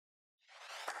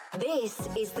This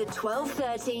is the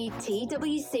 12:30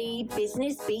 TWC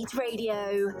Business Beat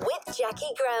Radio with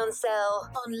Jackie Groundsell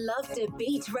on Love to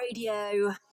Beat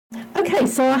Radio. Okay,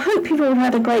 so I hope you've all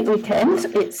had a great weekend.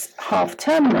 It's half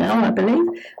term now, I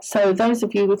believe. So those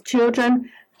of you with children,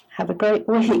 have a great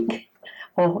week.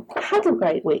 Or had a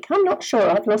great week. I'm not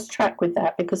sure. I've lost track with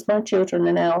that because my children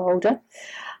are now older.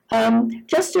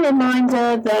 Just a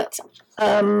reminder that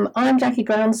I'm Jackie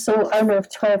Groundsell, owner of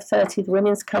 12:30, the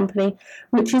Women's Company,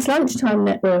 which is lunchtime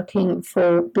networking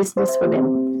for business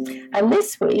women. And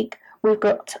this week,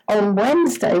 on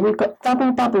Wednesday, we've got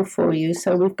Double Bubble for you.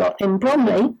 So we've got in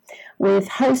Bromley with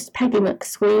host Peggy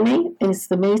McSweeney is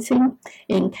the meeting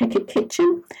in Keckett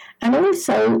Kitchen. And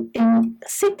also in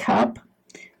Sidcup,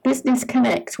 Business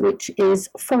Connect, which is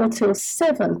 4 till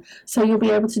 7. So you'll be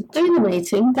able to do the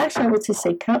meeting, dash over to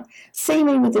Sidcup, see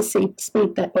me with the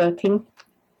speed networking,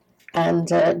 and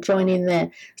join in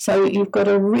there. So you've got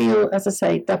a real, as I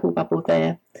say, double bubble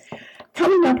there.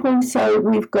 Coming up also,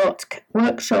 we've got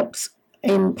workshops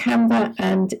in Canva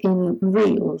and in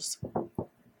Reels.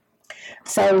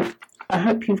 So I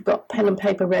hope you've got pen and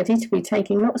paper ready to be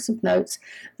taking lots of notes.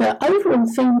 The overall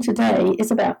theme today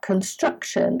is about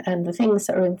construction and the things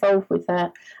that are involved with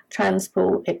that,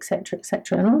 transport, etc.,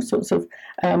 and all sorts of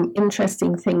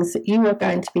interesting things that you are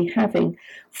going to be having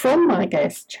from my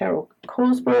guests, Cheryl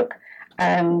Corsbrook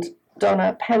and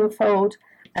Donna Penfold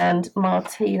and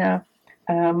Martina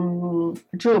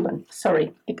Jordan.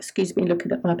 Sorry, excuse me,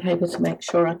 looking at my paper to make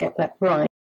sure I get that right.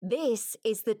 This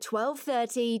is the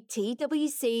 12:30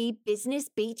 TWC Business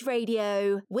Beat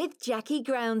Radio with Jackie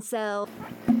Groundsell.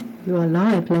 You are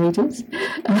live, ladies.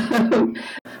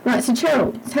 Right, so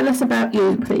Cheryl, tell us about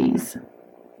you, please.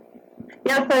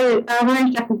 Yeah, so my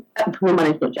name's Jackie. My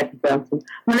name's not Jackie Groundsell.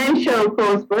 My name's Cheryl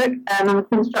Corsbrook, and I'm a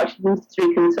construction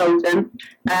industry consultant.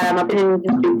 I've been in the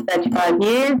industry for 35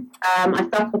 years. I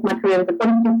started off my career as a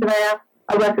quantity surveyor.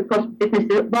 I work across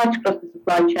businesses right across the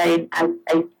supply chain as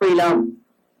a freelance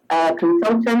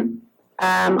consultant.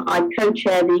 I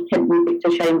co-chair the Kent and Victor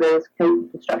Chambers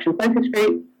Construction Focus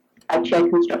Group. I chair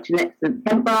Construction Excellence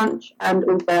Kent branch, and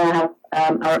also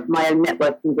have my own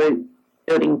networking group,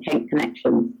 Building Kent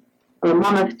Connections. I'm a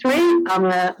mum of three.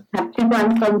 I have two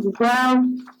grandsons as well,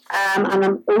 and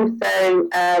I'm also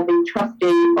the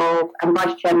trustee of and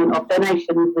vice chairman of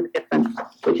Donations with Difference,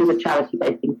 which is a charity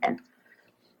based in Kent.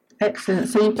 Excellent.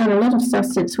 So you've done a lot of stuff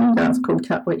since we last caught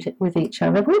up with each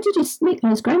other. Where did you sneak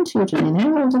those grandchildren in?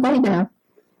 How old are they now?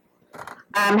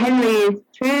 Henry is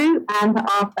 2 and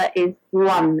Arthur is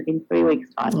 1 in 3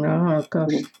 weeks' time. Oh,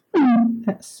 gosh.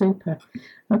 That's super.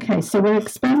 Okay, so we'll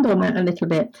expand on that a little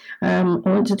bit. I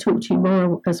want to talk to you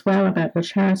more as well about your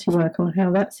charity work and how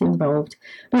that's involved.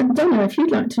 But Donna, if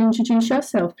you'd like to introduce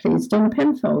yourself, please. Donna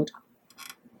Penfold.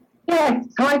 Yes,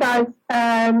 hi guys.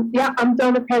 I'm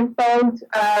Donna Penfold.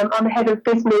 I'm head of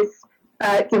business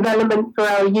development for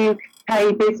our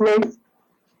UK business.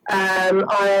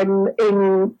 I'm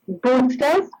in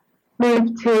Broadstairs,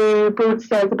 moved to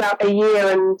Broadstairs about a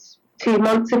year and 2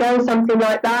 months ago, something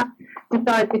like that.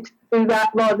 Decided to do that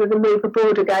rather than move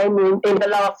abroad again in the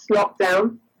last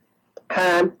lockdown.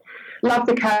 Love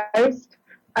the coast.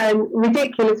 And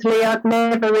ridiculously, I'd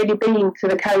never really been to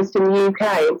the coast in the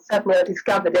UK, and suddenly I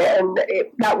discovered it, and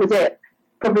that was it.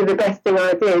 Probably the best thing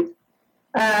I did.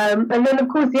 And then, of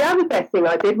course, the other best thing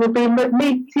I did would be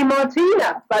meeting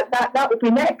Martina, but that would be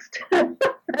next.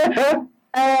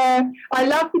 I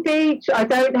love the beach. I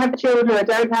don't have children. I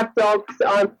don't have dogs.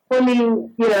 I'm fully,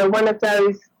 one of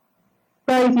those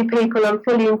crazy people. I'm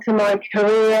fully into my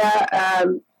career.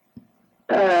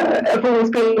 I've always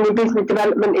been in business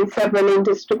development in several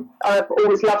industries. I've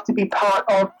always loved to be part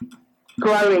of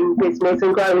growing business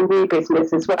and growing new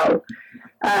business as well.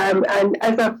 And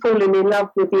as I've fallen in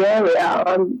love with the area,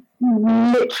 I'm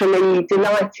literally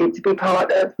delighted to be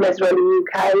part of Mesroni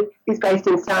UK. It's based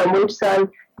in Sandwich. So,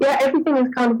 yeah, everything has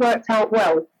kind of worked out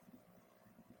well.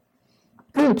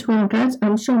 Good, well,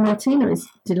 I'm sure Martina is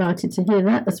delighted to hear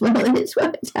that as well, and it's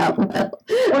worked out well.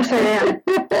 Also, yeah.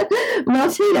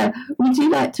 Martina, would you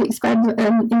like to expand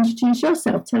and introduce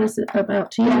yourself? Tell us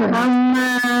about you.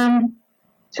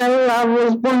 So I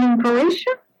was born in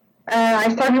Croatia. I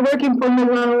started working for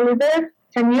Mesroni there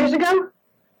 10 years ago.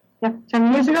 Yeah,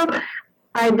 10 years ago.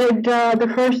 I did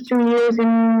the first 2 years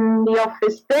in the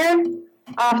office there.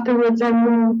 Afterwards, I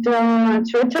moved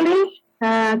to Italy.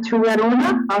 To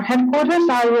Verona, our headquarters.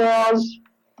 I was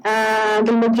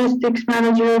the logistics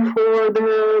manager for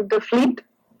the fleet,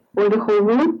 for the whole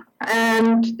group,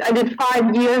 and I did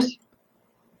 5 years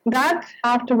that.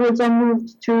 Afterwards, I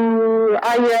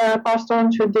passed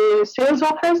on to the sales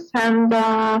office, and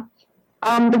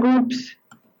I'm the group's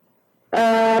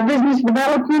business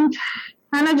development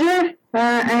manager,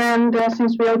 and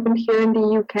since we opened here in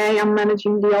the UK, I'm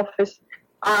managing the office.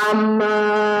 I'm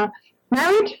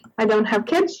married. I don't have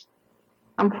kids.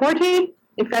 I'm 40.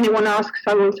 If anyone asks,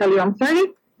 I will tell you I'm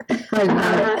 30.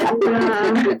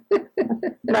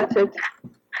 That's it.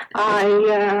 I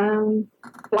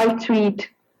like to eat.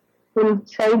 Wouldn't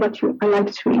say, but I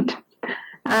like to eat.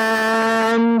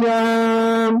 And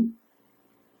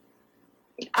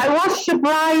I was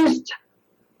surprised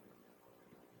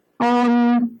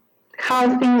on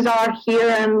how things are here,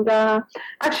 and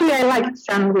actually I liked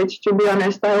sandwich, to be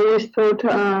honest. I always thought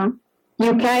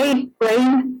UK,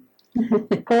 rain,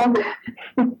 pork.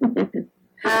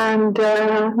 And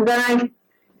then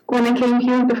when I came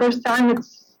here the first time,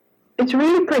 it's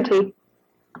really pretty.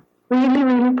 Really,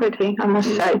 really pretty, I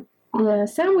must say. Yeah,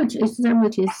 sandwiches.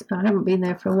 I haven't been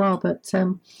there for a while, but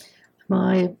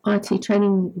my IT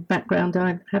training background,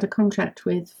 I had a contract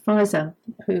with Pfizer,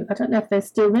 who I don't know if they're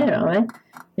still there, are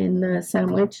they, in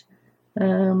Sandwich?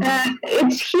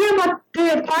 It's here, but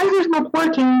Pfizer's not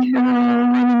working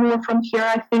anymore from here.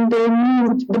 I think they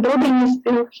moved. The building is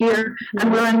still here,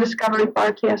 and we're in Discovery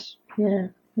Park, yes. Yeah,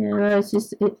 no,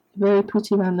 it's very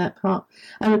pretty around that part.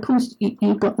 And of course,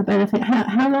 you've got the benefit.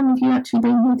 How long have you actually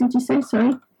been here, did you say?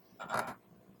 Sorry?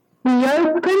 We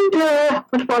opened,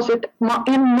 what was it,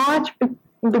 in March,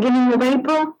 beginning of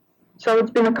April. So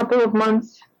it's been a couple of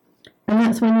months. And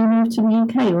that's when you moved to the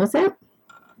UK, was it?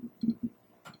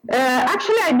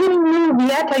 Actually, I didn't move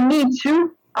yet. I need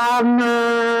to.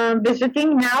 I'm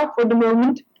visiting now for the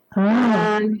moment.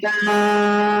 And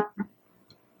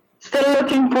still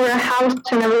looking for a house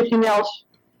and everything else.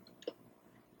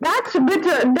 That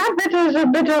bit is a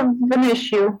bit of an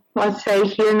issue, let's say,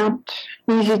 here. Not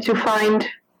easy to find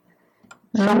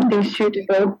something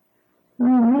suitable. All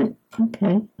right.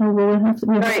 Okay. Oh, well, we'll have to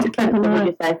keep an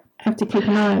eye. Have to keep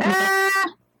an eye.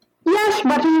 Yes,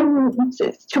 but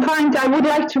I would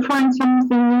like to find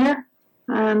something near,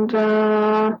 and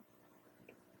I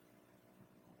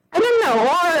don't know,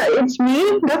 or it's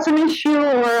me that's an issue,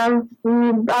 or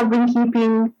I've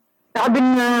been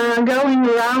going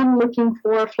around looking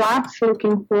for flats,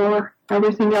 looking for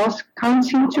everything else. Can't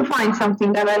seem to find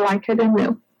something that I like. I don't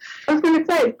know. I was going to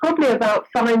say, it's probably about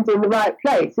finding the right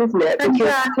place, isn't it? Because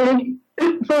exactly.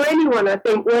 For anyone, I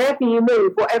think, wherever you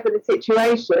move, whatever the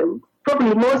situation,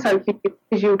 probably more so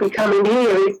because you'll be coming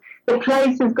here, is the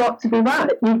place has got to be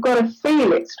right. You've got to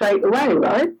feel it straight away,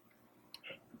 right?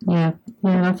 Yeah,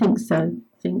 I think so.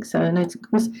 And of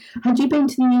course, had you been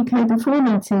to the UK before,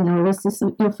 Martina, or was this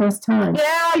your first time? Yeah,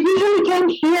 I usually came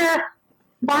here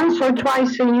once or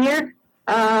twice a year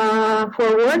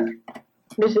for work,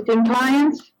 visiting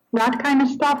clients, that kind of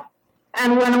stuff.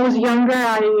 And when I was younger,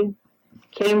 I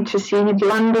came to see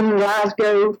London,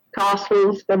 Glasgow,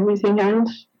 castles, everything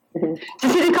else. To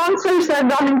see the concerts at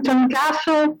Donington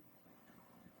Castle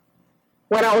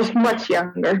when I was much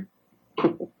younger.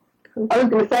 I was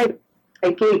going to say,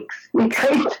 gigs. We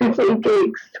came to see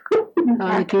gigs.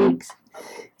 Gigs.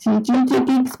 So do you do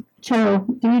gigs, Cheryl?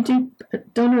 Do you do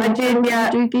Donna? I did, yeah.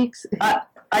 Do gigs?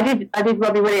 I did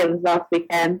Robbie Williams last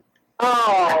weekend.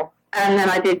 Oh. And then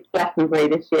I did Glastonbury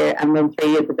this year, and then 3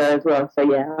 years ago as well. So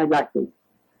yeah, I like it.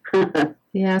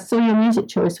 Yeah, I saw your music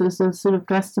choice was sort of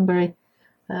Glastonbury.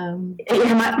 Yeah,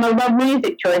 my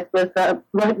music choice was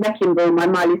Wrecking Ball by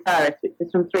Miley Cyrus, which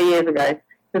was from 3 years ago.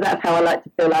 So that's how I like to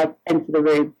feel I enter the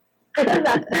room.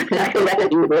 Like a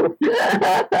wrecking ball.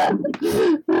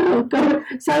 Oh, God.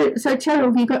 So Cheryl,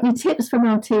 have you got any tips for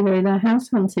Martina in her house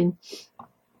hunting?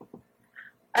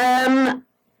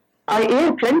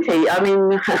 Yeah, plenty. I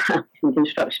mean, in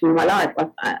construction in my life,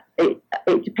 it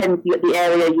depends on the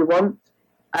area you want.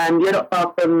 You're not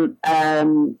far from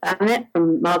Thanet,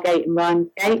 from Margate and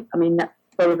Ramsgate. I mean, that's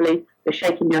probably, you're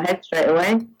shaking your head straight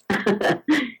away. No,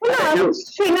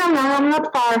 I'm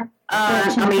not far.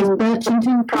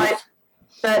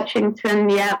 Birchington,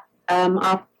 yeah.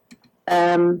 A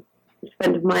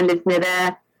friend of mine lives near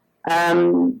there.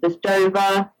 There's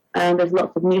Dover, and there's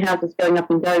lots of new houses going up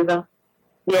in Dover.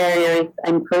 The area is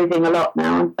improving a lot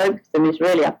now, and Folkestone is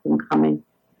really up and coming.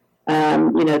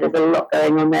 There's a lot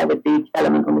going on there with the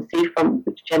development on the seafront,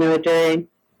 which Jenna are doing,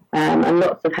 and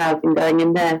lots of housing going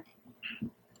in there.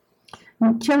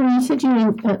 Cheryl, you said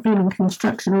you've been in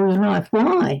construction all your life.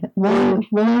 Why?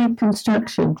 Why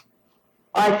construction?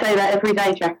 I say that every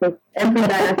day, Jackie. Every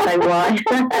day I say why.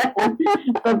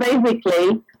 But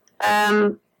basically,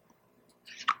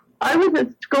 I was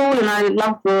at school and I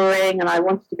loved drawing and I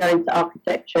wanted to go into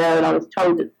architecture, and I was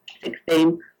told at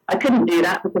 16 I couldn't do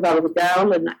that because I was a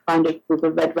girl, and that kind of was a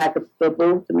red rag of the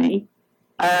ball to me.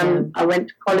 I went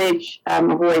to college. I've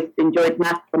always enjoyed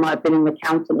maths. I might have been an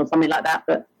accountant or something like that,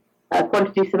 but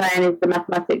quantity surveying is the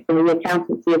mathematics and the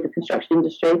accountancy of the construction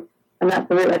industry, and that's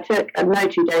the route I took. And no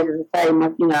 2 days are the same.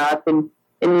 I've been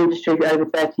in the industry for over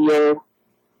 30 years.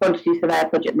 Quantity surveyor,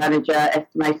 project manager,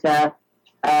 estimator,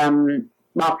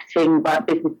 marketing,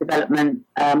 business development.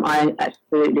 I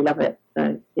absolutely love it.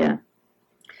 So yeah.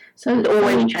 So it's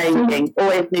always changing,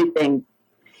 always new things.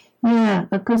 Yeah,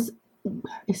 because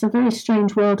it's a very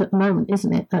strange world at the moment,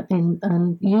 isn't it?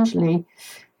 And usually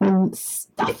when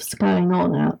stuff's going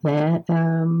on out there,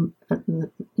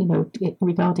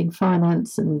 regarding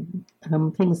finance and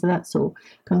things of that sort,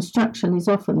 construction is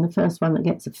often the first one that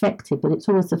gets affected, but it's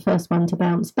always the first one to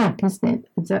bounce back, isn't it?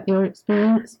 Is that your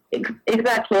experience?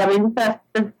 Exactly. I mean,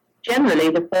 generally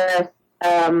the first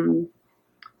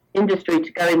industry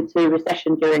to go into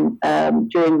recession during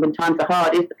when times are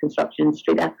hard is the construction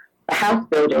industry, the house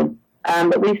building.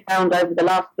 But we've found over the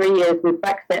last 3 years with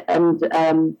Brexit and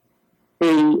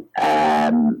the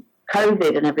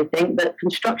COVID and everything that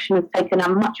construction has taken a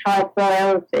much higher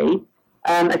priority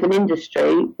as an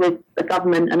industry with the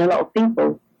government and a lot of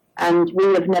people. And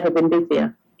we have never been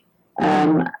busier.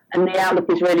 And the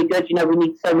outlook is really good. We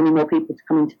need so many more people to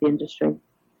come into the industry.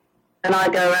 And I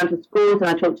go around to schools and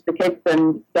I talk to the kids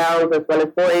and girls as well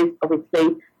as boys,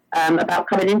 obviously, about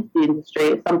coming into the industry.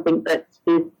 It's something that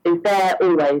is there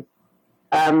always.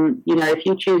 If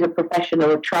you choose a profession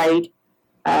or a trade,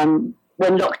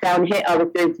 when lockdown hit, I was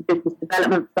doing some business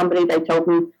development for somebody. They told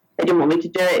me they didn't want me to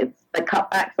do it. They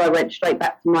cut back, so I went straight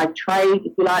back to my trade,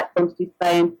 if you like, quantity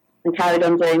surveying, and carried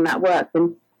on doing that work.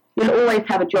 And you'll always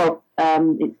have a job.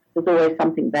 There's always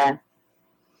something there.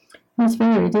 It's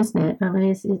varied, isn't it? I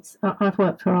mean, I've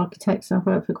worked for architects, I've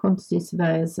worked for quantity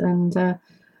surveyors, and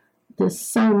there's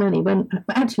so many. When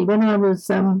I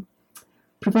was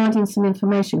providing some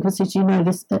information, because as you know,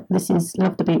 this is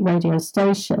Love to Beat radio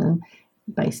station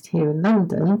based here in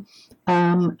London,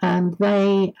 and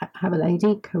they have a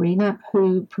lady, Karina,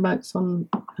 who promotes on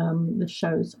the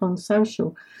shows on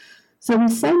social. So we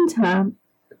send her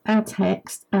our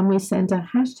text and we send her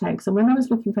hashtags. And when I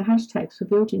was looking for hashtags for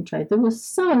building trade, there was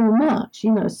so much,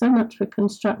 so much for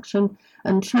construction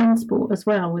and transport as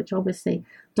well, which obviously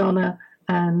Donna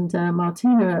and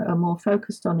Martina are more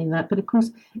focused on in that. But of course,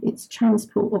 it's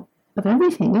transport of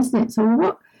everything, isn't it?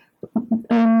 So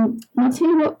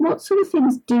Martina, what sort of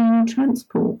things do you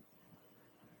transport?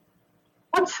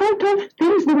 What sort of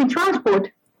things do we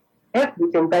transport?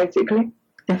 Everything, basically.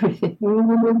 Everything.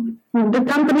 The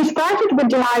company started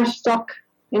with livestock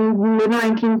in the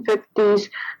 1950s,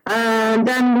 and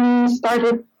then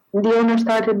the owner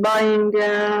started buying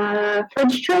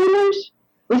fridge trailers.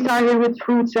 We started with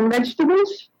fruits and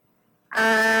vegetables,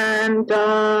 and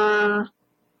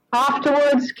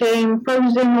afterwards came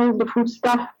frozen, all the food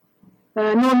stuff,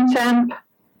 non-temp.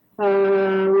 We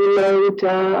load,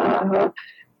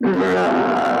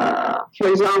 for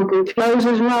example, clothes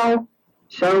as well.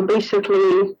 So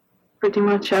basically, pretty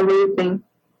much everything.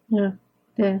 Yeah.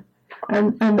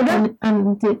 And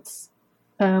it's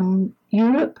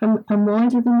Europe and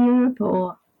wider than Europe,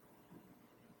 or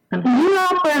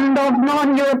Europe and of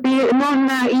non-European,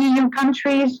 non-EU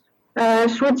countries,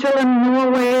 Switzerland,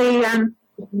 Norway, and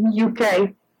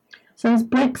UK. So has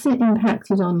Brexit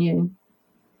impacted on you?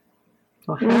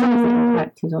 Or how has it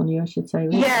impacted on you, I should say?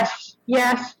 Really?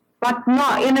 Yes, but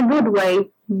not in a good way.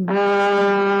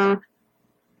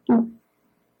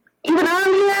 Even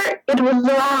earlier, it was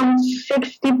around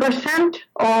 60%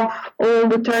 of all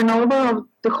the turnover of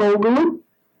the whole group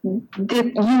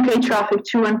did UK traffic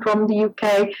to and from the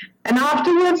UK. And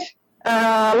afterwards,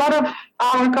 a lot of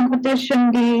our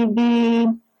competition,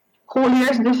 the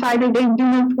hauliers, decided they do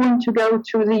not want to go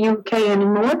to the UK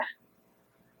anymore.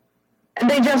 And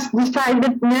they just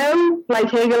decided no, like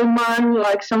Hegelmann,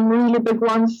 like some really big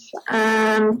ones.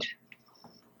 And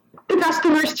the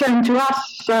customers turned to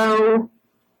us, so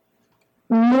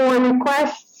more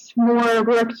requests, more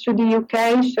work to the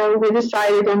UK. So we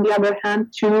decided, on the other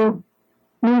hand, to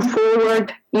move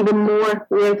forward even more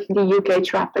with the UK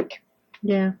traffic.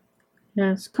 Yeah,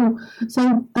 it's cool.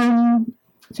 So,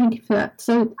 thank you for that.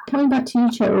 So, coming back to you,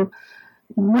 Cheryl,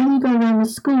 when you go around the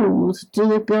schools, do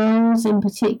the girls in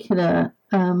particular,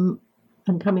 and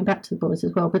coming back to the boys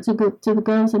as well, but do the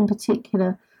girls in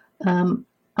particular,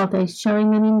 are they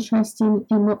showing an interest in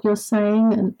what you're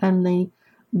saying and the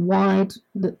wide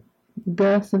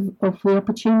girth of the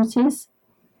opportunities?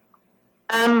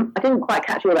 I didn't quite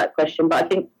catch all that question, but I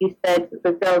think you said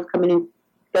the girls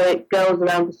girls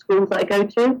around the schools that I go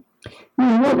to.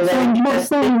 Yeah, what's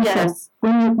their interest?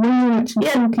 When you're actually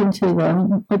talking to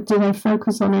them, do they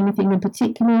focus on anything in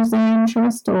particular as their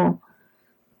interest, or?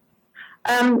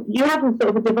 You have a sort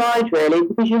of a divide really,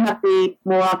 because you have the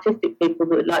more artistic people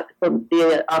that would like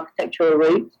the architectural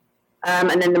route,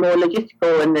 and then the more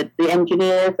logistical and the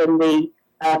engineers and the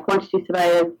quantity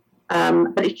surveyors.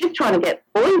 But it's just trying to get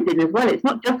boys in as well. It's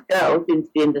not just girls into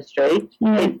the industry.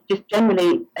 It's just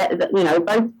generally,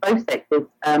 both sectors,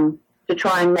 to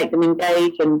try and make them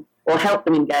engage or help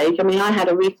them engage. I mean, I had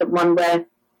a recent one where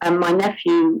my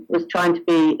nephew was trying to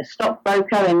be a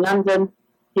stockbroker in London.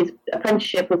 His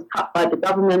apprenticeship was cut by the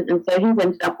government, and so he's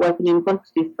ended up working in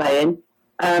quantity surveying,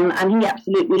 and he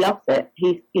absolutely loves it.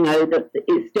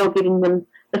 It's still giving them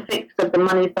the fix of the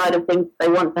money side of things they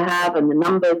want to have and the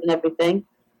numbers and everything.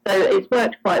 So it's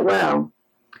worked quite well.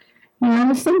 Yeah, I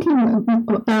was thinking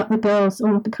about the girls.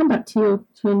 I'll come back to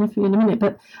your nephew in a minute,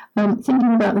 but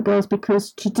thinking about the girls,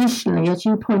 because traditionally, as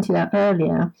you pointed out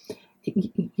earlier,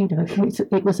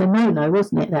 it was a no-no,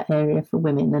 wasn't it, that area for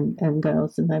women and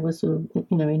girls, and they were sort of,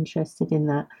 interested in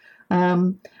that.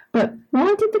 But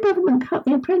why did the government cut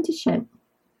the apprenticeship?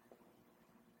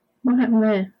 What happened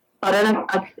there? I don't know.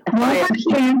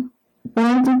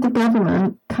 Why did the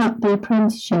government cut the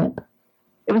apprenticeship?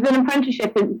 It was an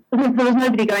apprenticeship because there was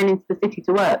nobody going into the city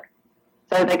to work.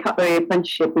 So they cut the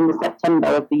apprenticeship in the September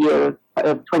of the year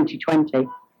of 2020.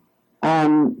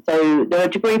 So there are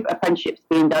degree apprenticeships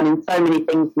being done in so many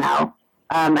things now,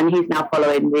 and he's now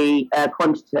following the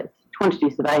quantity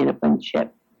surveying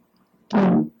apprenticeship.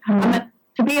 And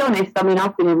to be honest, I mean,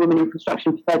 I've been in women in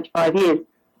construction for 35 years.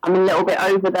 I'm a little bit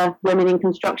over the women in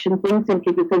construction thing,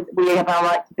 simply because we have our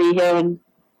right to be here, and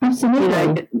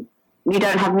absolutely, you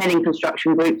don't have men in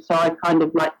construction groups, so I kind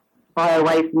of like fly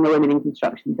away from the women in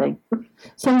construction thing.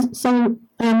 So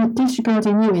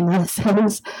disregarding you in that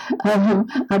sense,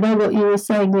 I know what you were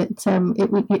saying,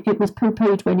 that it was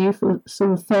poo-pooed when you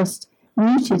sort of first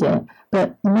muted it,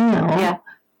 but now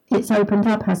it's opened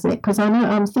up, has it? Because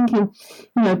I'm thinking,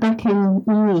 back in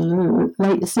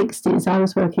late 60s, I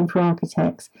was working for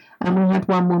architects, and we had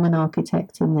one woman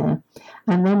architect in there.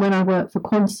 And then when I worked for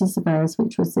quantity surveyors,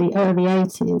 which was the early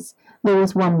 80s, there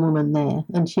was one woman there,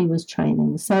 and she was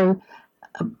training. So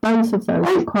both of those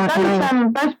are quite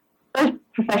those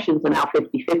professions are now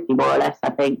 50-50, more or less, I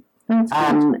think.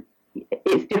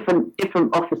 It's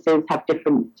different offices have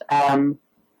different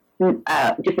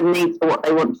needs for what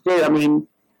they want to do. I mean,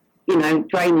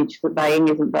 drainage surveying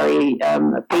isn't very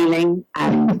appealing,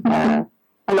 and a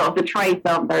lot of the trades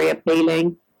aren't very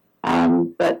appealing.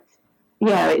 But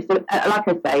yeah, it's like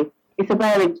I say, it's a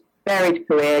varied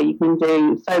career. You can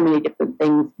do so many different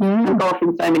things and go off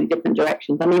in so many different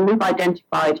directions. I mean, we've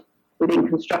identified within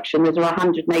construction there's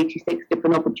 186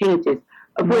 different opportunities,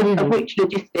 of which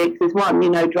logistics is one.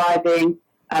 Driving,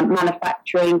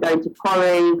 manufacturing, going to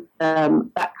quarries,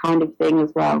 that kind of thing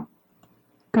as well.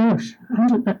 Gosh,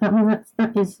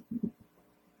 that is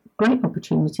great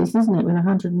opportunities, isn't it? With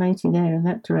 180 there in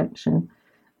that direction.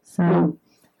 So,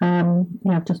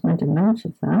 I've just made a note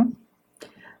of that.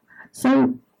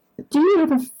 So, do you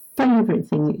have a favourite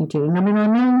thing that you're doing? I mean, I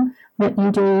know that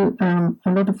you do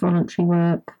a lot of voluntary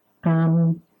work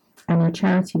and your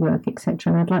charity work,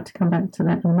 etc. And I'd like to come back to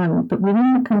that in a moment. But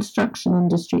within the construction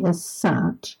industry as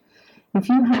such, if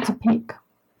you had to pick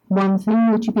one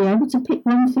thing, would you be able to pick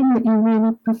one thing that you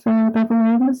really prefer above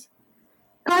all others?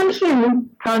 Can't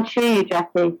hear you,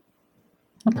 Jackie.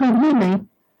 You can't hear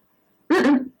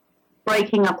me?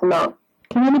 Breaking up a lot.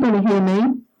 Can anybody hear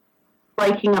me?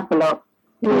 Breaking up a lot.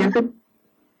 Yeah.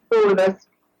 All of us.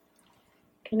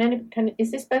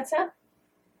 Is this better?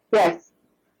 Yes.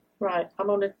 Right, I'm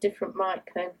on a different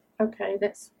mic then. Okay,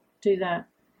 let's do that.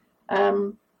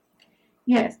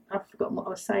 Yes, I've forgotten what I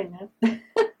was saying now.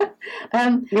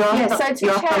 So to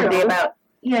Cheryl,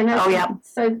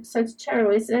 So to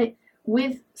Cheryl, is it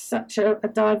with such a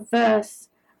diverse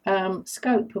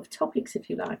scope of topics, if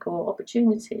you like, or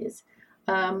opportunities,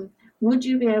 would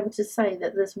you be able to say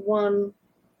that there's one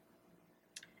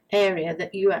area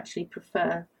that you actually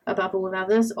prefer above all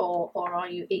others, or are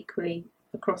you equally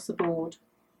across the board?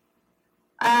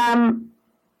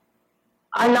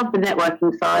 I love the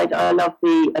networking side. I love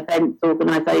the events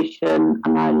organisation,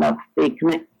 and I love the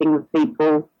connecting with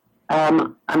people.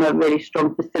 I'm a really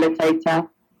strong facilitator.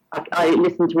 I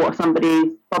listen to what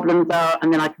somebody's problems are,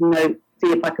 and then I can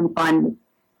see if I can find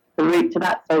the route to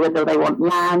that. So whether they want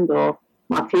land, or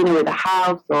Martina with a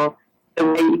house, or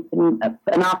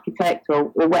an architect, or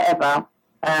whatever,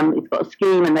 it's got a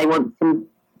scheme and they want some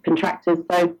contractors.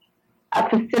 So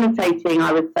facilitating,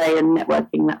 I would say, and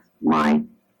networking, that's my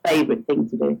favourite thing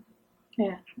to do.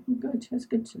 Yeah, good. That's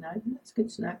good to know.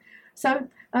 So,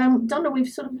 Donna, we've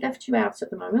sort of left you out at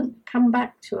the moment. Come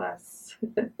back to us.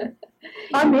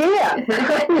 I'm here.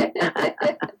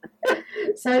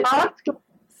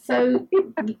 So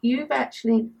you've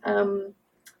actually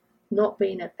not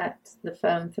been at the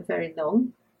firm for very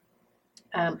long.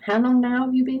 How long now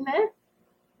have you been there?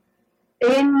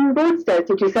 In Broadstairs,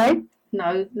 did you say?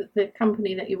 No, the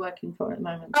company that you're working for at the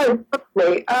moment. Oh,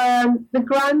 probably. The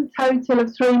grand total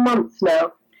of 3 months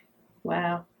now.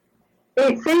 Wow.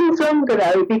 It seems longer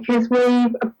though, because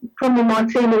we, probably my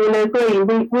team will agree,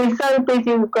 we're so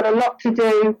busy, we've got a lot to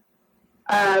do.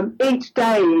 Each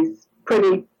day is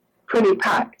pretty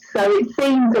packed, so it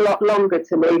seems a lot longer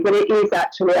to me, but it is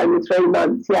actually only 3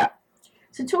 months, yeah.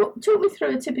 So talk me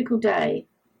through a typical day.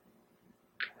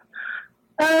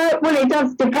 Well, it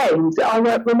does depend. I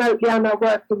work remotely and I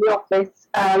work in the office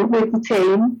with the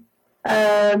team.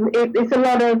 It's a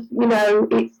lot of,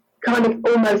 it's kind of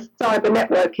almost cyber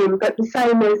networking, but the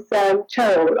same as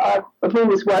Cheryl, I've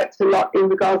always worked a lot in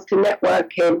regards to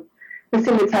networking,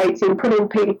 facilitating, putting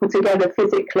people together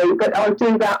physically, but I'll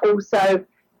do that also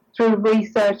through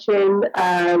researching.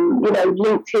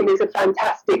 LinkedIn is a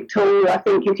fantastic tool, I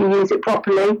think, if you use it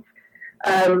properly.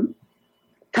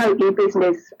 Totally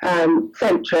business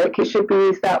centric, it should be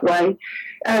used that way.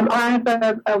 I have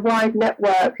a wide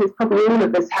network, as probably all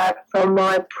of us have, from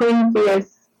my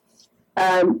previous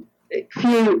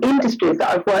few industries that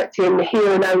I've worked in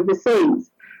here and overseas,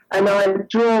 and I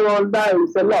draw on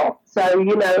those a lot. So,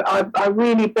 I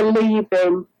really believe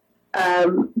in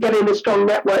getting a strong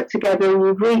network together, and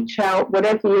you reach out,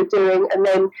 whatever you're doing, and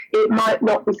then it might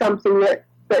not be something that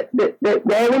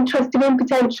they're interested in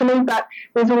potentially, but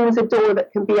there's always a door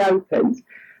that can be opened.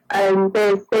 And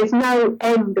there's no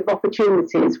end of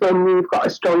opportunities when you've got a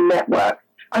strong network.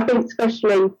 I think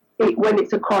especially when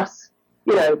it's across,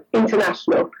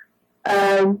 international.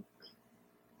 And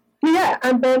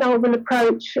then I will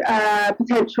approach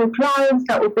potential clients.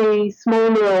 That will be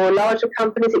smaller or larger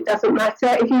companies, it doesn't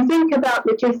matter. If you think about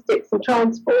logistics and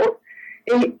transporting,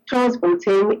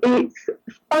 it's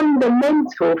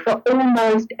fundamental for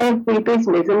almost every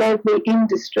business and every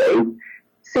industry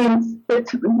since the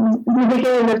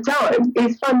beginning of time.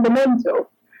 Is fundamental.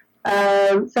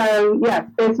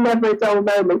 There's never a dull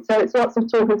moment. So it's lots of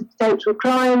talking to potential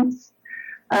clients,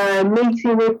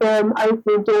 meeting with them,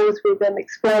 opening doors with them,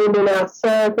 explaining our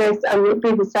service, and it'll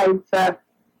be the same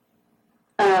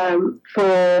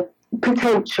for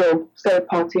potential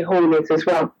third-party haulers as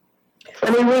well.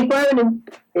 I mean, we've grown in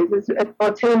business, as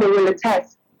Martina will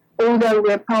attest, although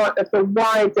we're part of the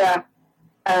wider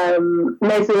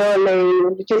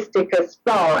Mezzanoli Logistica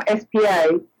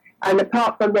SPA, and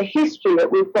apart from the history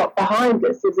that we've got behind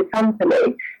us as a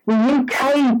company, the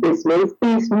UK business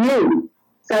is new.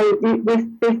 So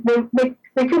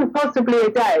there couldn't possibly be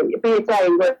a day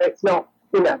where it's not,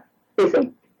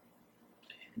 busy.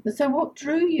 So what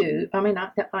drew you? I mean,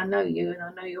 I know you, and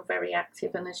I know you're very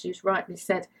active, and as you rightly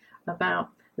said about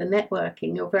the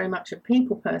networking, you're very much a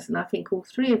people person. I think all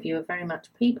three of you are very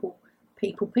much people.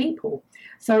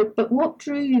 So, but what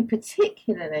drew you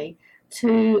particularly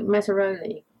to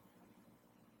Mezzaroli?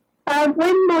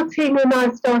 When Martina and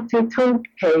I started talking,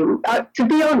 to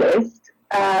be honest,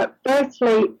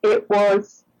 firstly, it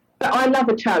was that I love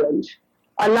a challenge.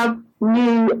 I love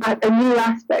new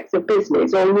aspects of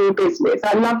business or new business.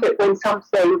 I love it when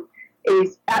something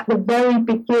is at the very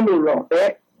beginning of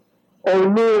it or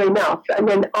near enough, and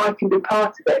then I can be part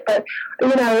of it. But,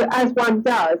 as one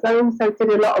does, I also did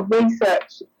a lot of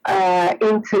research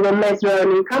into the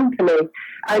Mezzaroli company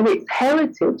and its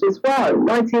heritage as well.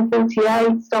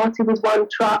 1948, started with one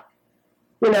truck,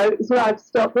 it's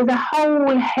livestock. There's a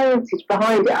whole heritage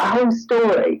behind it, a whole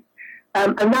story.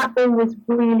 And that always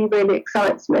really, really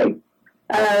excites me.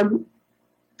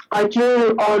 I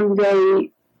drew on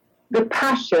the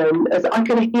passion, as I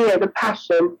can hear the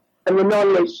passion and the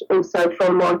knowledge also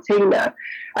from Martina.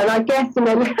 And I guess in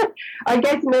a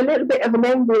little bit of an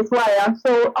envious way, I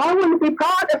thought, I want to be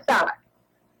part of that.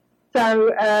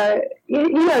 So,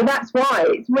 that's why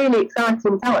it's really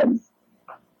exciting times.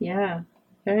 Yeah,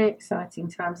 very exciting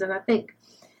times. And I think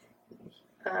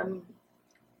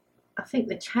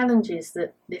the challenges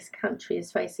that this country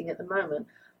is facing at the moment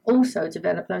also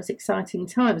develop those exciting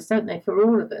times, don't they, for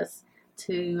all of us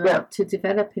to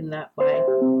develop in that way.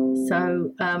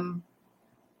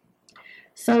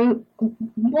 So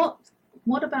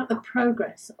what about the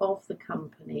progress of the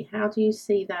company? How do you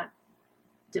see that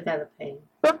developing?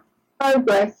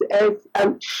 Progress is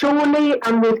surely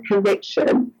and with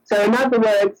conviction. So in other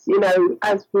words,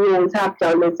 as we always have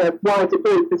done as a wider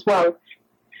group as well,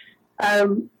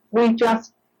 we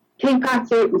just keep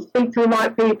at it, we speak to the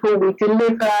right people, we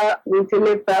deliver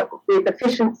with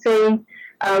efficiency.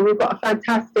 We've got a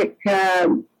fantastic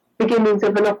beginnings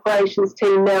of an operations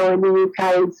team now in the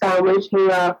UK in Sandwich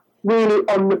who are really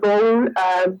on the ball.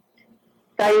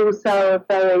 They also are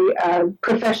very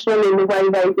professional in the way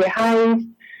they behave.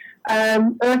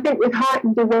 And I think with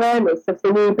heightened awareness of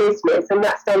the new business, and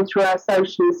that's done through our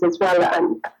socials as well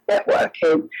and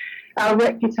networking, our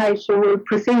reputation will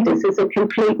precede us as a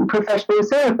complete and professional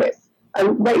service.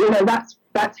 And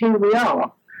that's who we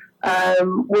are.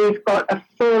 We've got a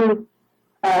full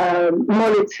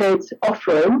monitored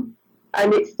offering,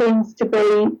 and it seems to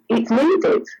be it's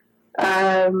needed.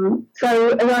 So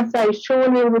as I say,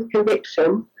 surely with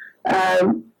conviction,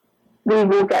 we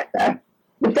will get there.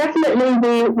 But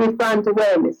definitely with brand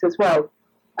awareness as well.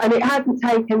 And it hasn't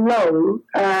taken long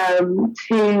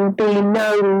to be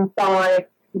known by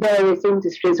various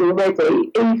industries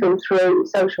already, even through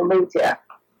social media.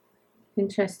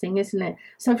 Interesting, isn't it?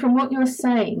 So from what you're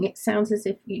saying, it sounds as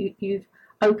if you've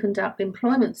opened up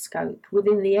employment scope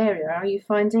within the area. Are you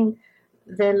finding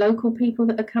they're local people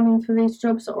that are coming for these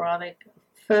jobs, or are they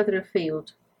further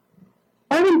afield?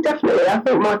 I mean, definitely. I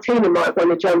think Martina might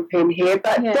want to jump in here,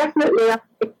 but definitely,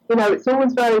 it's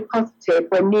always very positive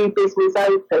when new business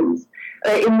opens.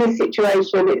 In this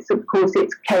situation, it's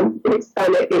Kent, it's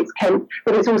Thanet, it's Kent,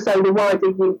 but it's also the wider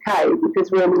UK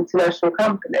because we're an international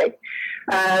company.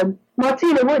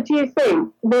 Martina, what do you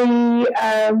think?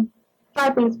 The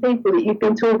fabulous people that you've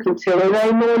been talking to, are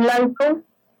they more local?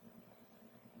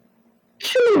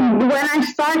 Actually, when I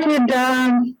started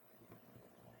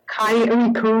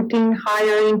recruiting,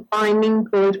 hiring, finding,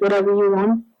 clothes, whatever you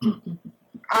want,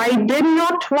 I did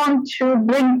not want to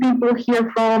bring people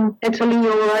here from Italy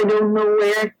or I don't know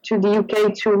where to the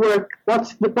UK to work.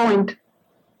 What's the point?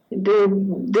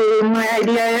 My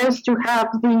idea is to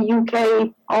have the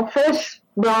UK office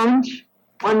branch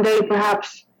one day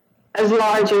perhaps as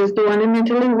large as the one in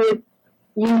Italy with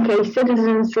UK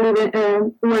citizens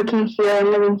working here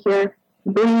and living here.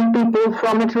 Bring people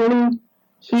from Italy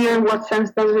here. What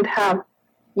sense does it have?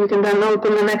 You can then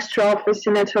open an extra office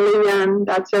in Italy and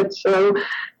that's it. So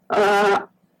the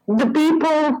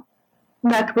people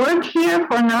that work here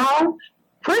for now,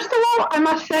 first of all, I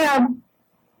must say are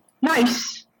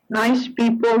nice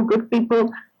people, good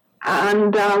people.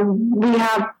 And we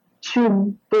have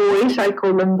 2 boys, I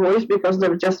call them boys because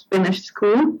they've just finished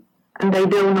school and they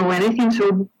don't know anything.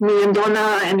 So me and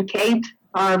Donna and Kate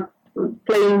are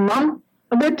playing mom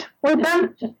a bit with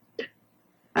them.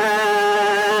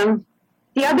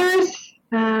 The others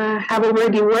have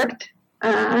already worked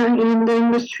in the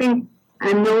industry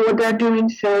and know what they're doing,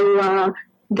 so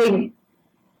they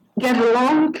get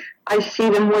along. I see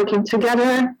them working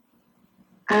together,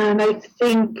 and I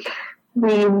think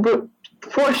we would,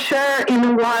 for sure, in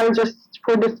a while, just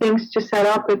for the things to set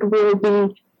up, it will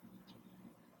be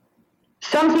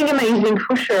something amazing,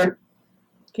 for sure.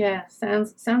 Yeah,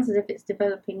 sounds as if it's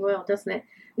developing well, doesn't it?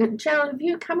 Gerald, have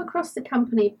you come across the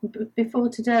company before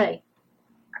today?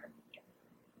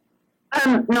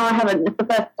 No, I haven't. It's the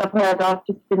first I've heard. I've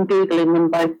just been Googling them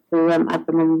both to add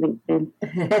them on LinkedIn.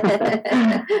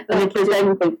 And if there's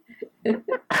anything.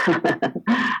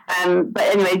 But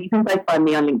anyway, you can both find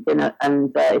me on LinkedIn,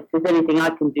 and if there's anything I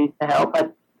can do to help.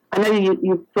 I know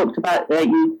you've talked about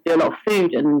you do a lot of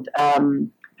food and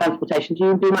transportation. Do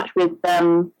you do much with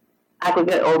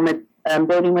aggregate or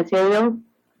building materials?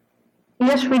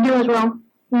 Yes, we do as well.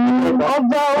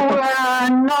 Although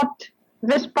not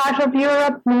this part of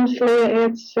Europe, mostly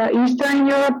it's Eastern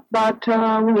Europe, but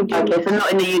we do. Okay, so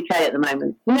not in the UK at the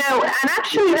moment? No, and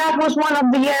actually that was one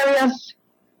of the areas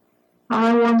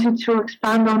I wanted to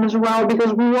expand on as well,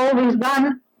 because we've always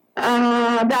done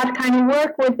that kind of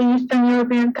work with the Eastern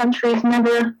European countries,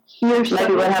 never here.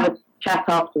 Maybe we'll have a chat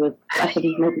afterwards. I should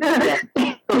maybe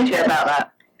talk to you about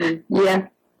that. Yeah.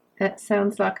 That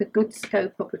sounds like a good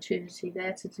scope opportunity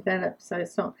there to develop. So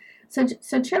it's not. So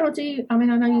Cheryl, I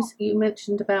know you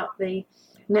mentioned about the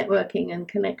networking and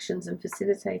connections and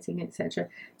facilitating, etc.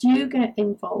 Do you get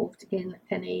involved in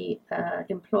any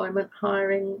employment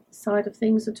hiring side of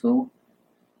things at all?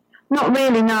 Not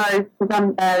really, no, because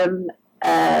I'm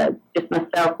just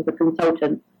myself as a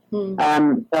consultant. So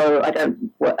I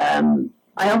don't.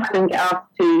 I often get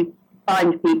asked to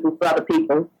find people for other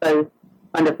people. So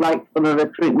kind of like from a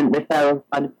recruitment referral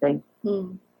kind of thing.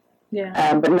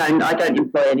 Yeah. But no, I don't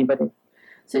employ anybody.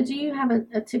 So do you have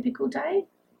a typical day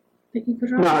that you could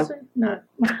run through? No.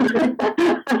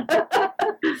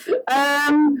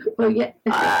 Well, yeah.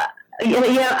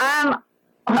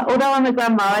 Although I'm a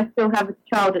grandma, I still have a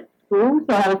child at school,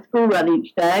 so I have a school run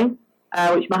each day,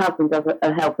 which my husband does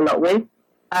help a lot with.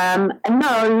 And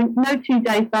no 2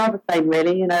 days are the same,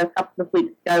 really. A couple of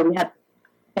weeks ago we had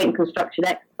Kent Construction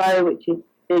Expo, which is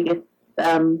the biggest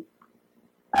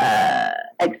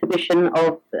exhibition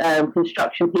of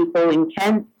construction people in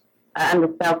Kent and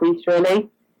the southeast, really.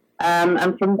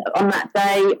 And on that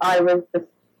day, I was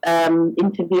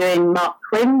interviewing Mark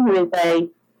Quinn, who is a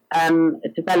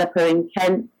developer in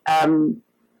Kent,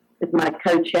 with my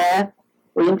co-chair.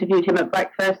 We interviewed him at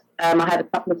breakfast. I had a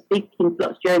couple of speaking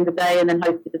slots during the day and then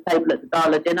hosted a table at the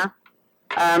gala dinner.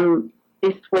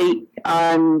 This week,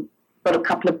 got a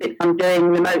couple of bits I'm doing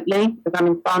remotely because I'm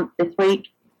in France this week.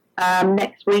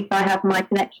 Next week, I have my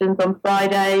connections on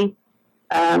Friday.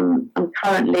 I'm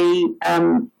currently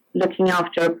looking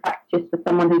after a practice for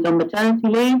someone who's on maternity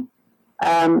leave.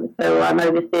 So I'm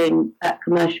overseeing that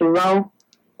commercial role.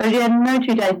 So yeah, no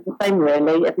 2 days are the same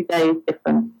really. Every day is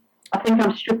different. I think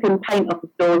I'm stripping paint off the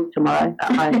doors tomorrow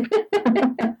at home.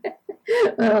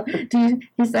 Well,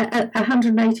 is that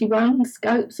 181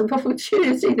 scopes of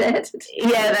opportunity there?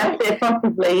 Yeah, that's it,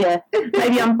 possibly, yeah.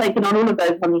 Maybe I'm taking on all of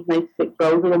those 186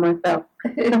 roles all myself.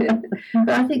 But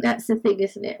I think that's the thing,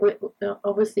 isn't it?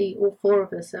 Obviously, all four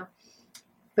of us are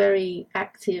very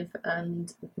active,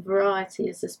 and variety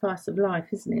is the spice of life,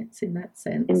 isn't it, in that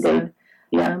sense? Indeed. So,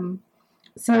 yeah.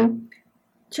 So,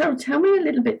 Cheryl, tell me a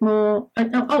little bit more. I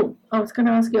was going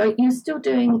to ask you, are you still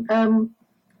doing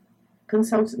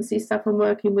consultancy stuff and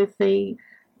working with the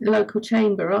local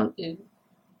chamber, aren't you?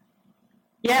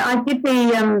 Yeah, I did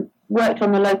worked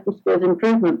on the local schools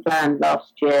improvement plan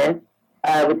last year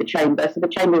with the chamber. So the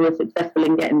chamber was successful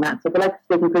in getting that. So the local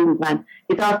schools improvement plan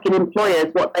is asking employers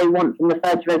what they want from the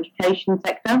further education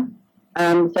sector,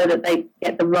 so that they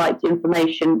get the right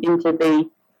information into the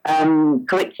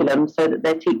curriculum, so that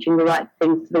they're teaching the right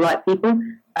things to the right people.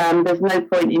 There's no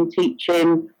point in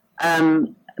teaching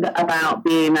about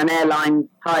being an airline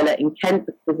pilot in Kent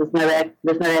because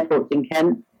there's no airports in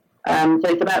Kent. So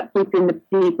it's about keeping the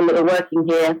people that are working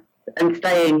here and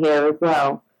staying here as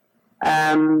well.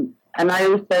 And I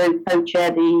also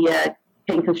co-chair the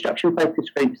Kent Construction Focus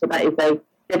Group, so that is a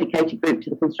dedicated group to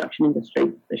the construction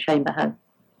industry the chamber has.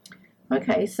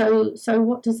 Okay, so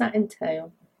what does that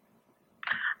entail?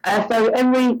 So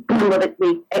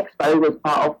the expo was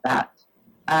part of that.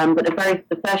 But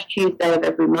the first Tuesday of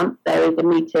every month, there is a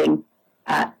meeting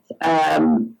at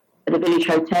the Village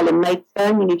Hotel in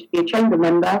Maidstone. You need to be a chamber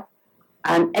member,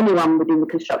 and anyone within the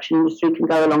construction industry can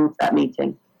go along to that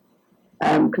meeting.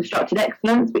 Constructed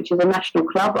Excellence, which is a national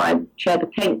club. I chair the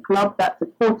Kent Club. That's a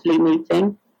quarterly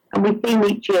meeting, and we theme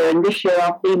each year. And this year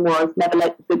our theme was Never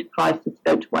Let the Good Crisis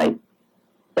Go to Waste.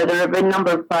 So there have been a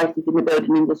number of crises in the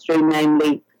building industry,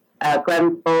 namely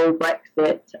Grenfell,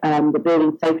 Brexit, the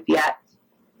Building Safety Act,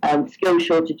 skill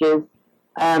shortages,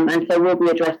 and so we'll be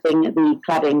addressing the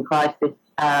cladding crisis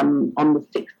on the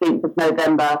 16th of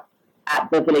November at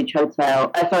the Village Hotel,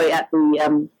 at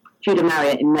the Tudor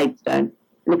Marriott in Maidstone.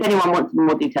 And if anyone wants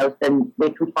more details, then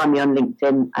they can find me on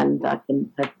LinkedIn and I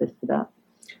can post this to that.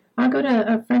 I got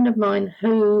a friend of mine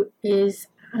who is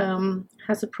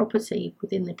has a property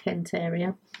within the Kent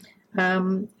area,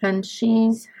 and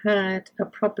she's had a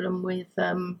problem with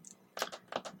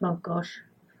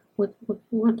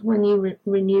when you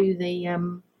renew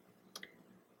the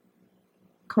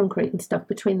concrete and stuff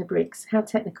between the bricks. How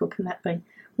technical can that be?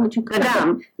 What do you call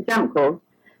it? The damp course?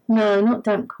 No, not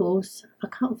damp course. I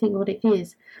can't think what it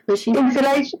is. But she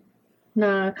insulation?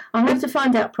 No, I'll have to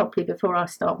find out properly before I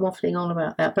start waffling on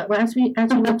about that. But as we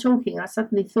were talking, I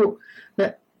suddenly thought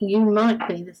that you might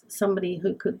be somebody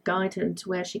who could guide her into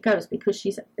where she goes, because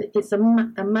it's a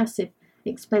massive,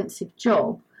 expensive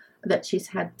job that she's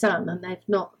had done, and they've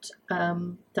not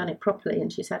done it properly,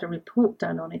 and she's had a report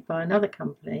done on it by another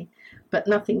company, but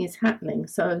nothing is happening.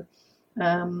 So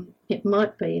it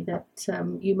might be that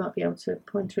you might be able to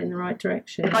point her in the right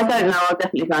direction. If I don't know, I'll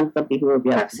definitely find somebody who will be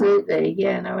able to. Absolutely,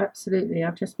 yeah, no, absolutely.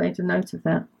 I've just made a note of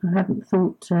that. I hadn't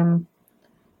thought of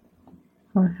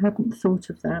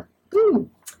that.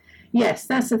 Yes,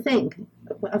 that's the thing.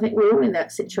 I think we're all in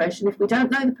that situation. If we don't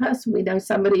know the person, we know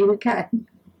somebody who can.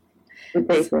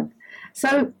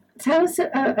 So tell us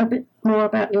a bit more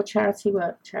about your charity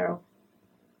work, Cheryl.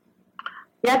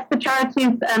 Yes, the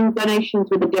charities donations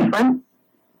with a difference.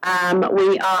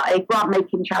 We are a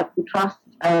grant-making charitable trust.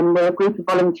 We're a group of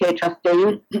volunteer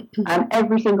trustees.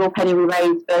 Every single penny we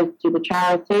raise goes to the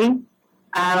charity.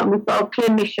 We've got a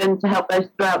clear mission to help those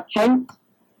throughout Kent,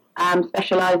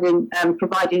 specialising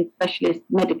providing specialist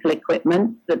medical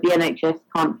equipment that the NHS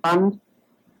can't fund.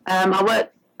 Our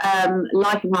work's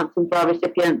life enhancing for our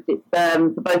recipients. It's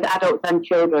for both adults and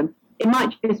children. It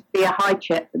might just be a high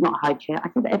chair, not high chair, I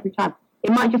say that every time. It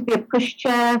might just be a push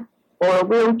chair or a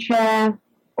wheelchair,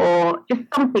 or just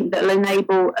something that will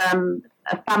enable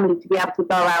a family to be able to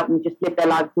go out and just live their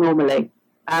lives normally.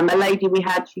 A lady we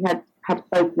had, she had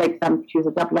both legs amputated, she was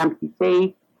a double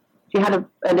amputee. She had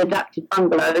an adapted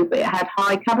bungalow, but it had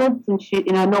high cupboards, and she,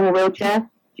 in her normal wheelchair,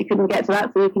 She couldn't get to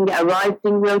that, so we can get a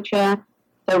riding wheelchair.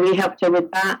 So we helped her with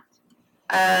that.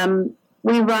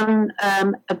 We run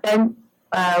events.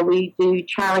 We do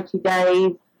charity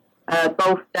days,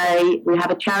 golf day. We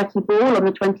have a charity ball on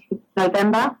the 25th of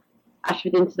November,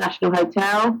 Ashford International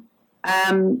Hotel.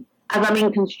 As I'm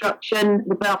in construction,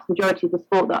 the vast majority of the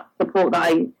support that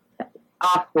I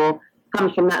ask for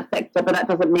comes from that sector, but that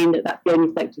doesn't mean that that's the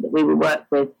only sector that we will work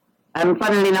with.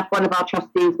 Funnily enough, one of our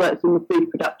trustees works in the food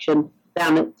production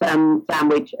down at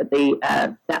Sandwich at the,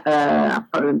 I can't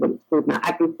remember what it's called now,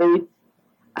 Agri-Foods.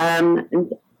 And,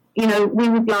 you know, we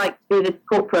would like to be the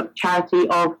corporate charity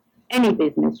of any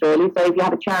business, really. So if you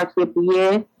have a charity of the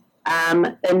year,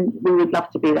 then we would love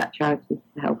to be that charity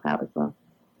to help out as well.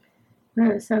 No,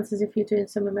 it sounds as if you're doing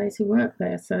some amazing work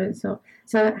there. So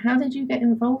how did you get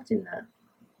involved in that?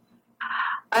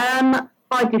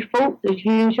 By default, as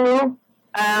usual.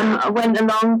 I went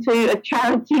along to a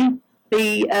charity.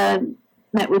 I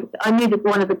knew that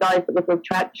one of the guys that was a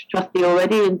trustee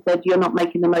already, and said, "You're not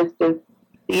making the most of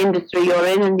the industry you're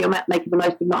in, and you're making the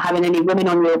most of not having any women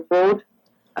on your board."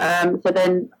 So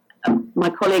then my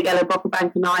colleague Ella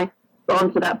Brocklebank and I got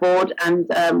onto that board,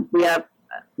 and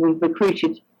we've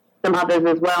recruited some others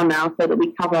as well now, so that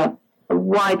we cover a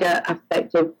wider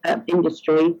aspect of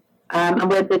industry. And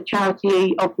we're the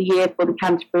charity of the year for the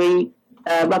Canterbury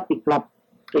Rugby Club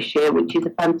this year, which is a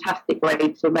fantastic way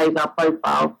to raise our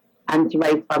profile and to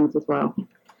raise funds as well.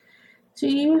 Do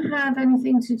you have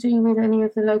anything to do with any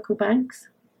of the local banks?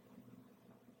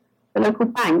 The local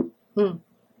bank?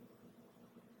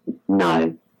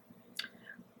 No.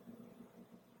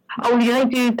 Oh, yeah,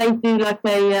 they do like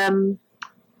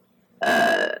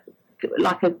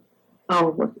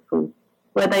what's it called?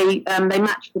 Where they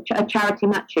match a charity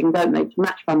matching, don't they? To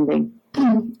match funding.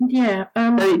 Yeah.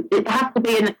 So there has to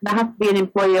be an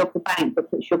employee of the bank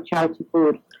that puts your charity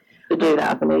forward to do that,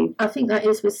 I believe. I think that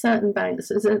is with certain banks.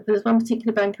 There's one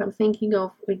particular bank I'm thinking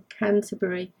of in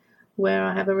Canterbury where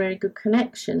I have a very good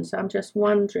connection. So I'm just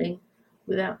wondering,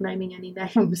 without naming any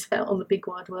names out on the big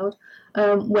wide world,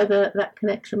 whether that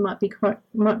connection might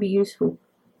be useful.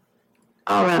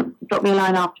 All right, drop me a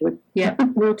line afterwards. Yeah,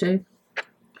 will do.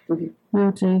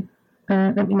 Will do.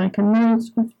 Let me make a note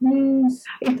of this.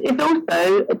 It's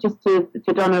also, just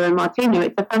to Donna and Martina,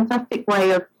 it's a fantastic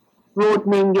way of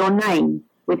broadening your name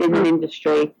within an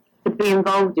industry, to be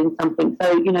involved in something.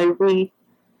 So, you know, we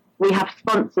have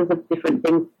sponsors of different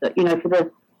things that, you know,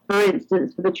 for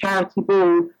instance, for the charity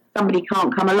ball, somebody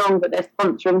can't come along, but they're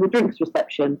sponsoring the drinks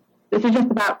reception. This is just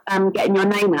about getting your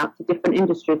name out to different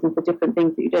industries and for different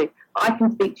things that you do. I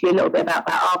can speak to you a little bit about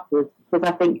that afterwards, because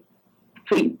I think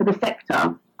for the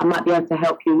sector, I might be able to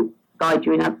help you, guide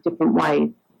you in different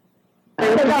ways.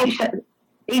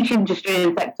 Each industry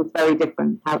and sector is very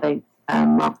different, how they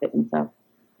market themselves.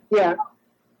 Yeah.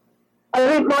 I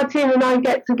think Martina and I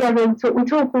get together and talk. We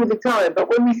talk all the time, but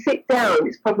when we sit down,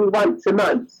 it's probably once a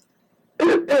month.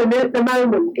 And at the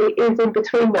moment, it is in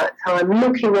between that time,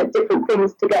 looking at different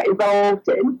things to get involved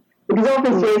in. Because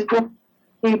obviously, as a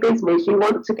new business, you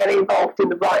want to get involved in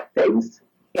the right things.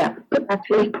 Yeah,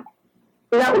 actually.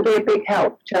 So that would be a big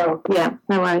help, Cheryl. Yeah,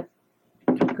 no worries.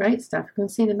 Great stuff. You can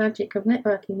see the magic of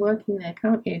networking working there,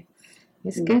 can't you?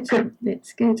 It's good.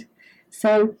 It's good.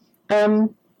 So,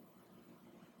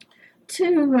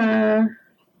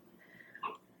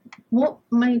 what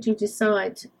made you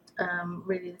decide,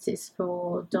 really, this is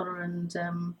for Donna and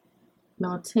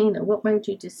Martina, what made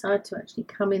you decide to actually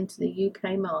come into the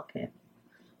UK market?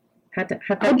 I didn't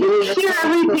hear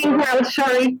everything well,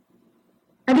 sorry.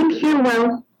 I didn't hear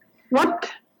well.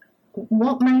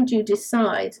 What made you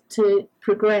decide to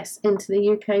progress into the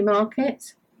UK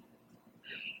market?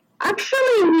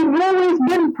 Actually, we've always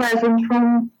been present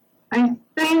from, I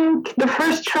think, the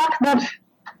first truck that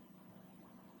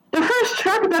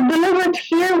delivered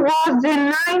here was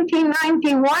in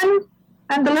 1991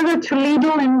 and delivered to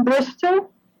Lidl in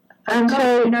Bristol. And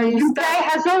so UK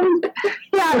has always,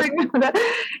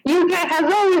 UK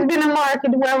has always been a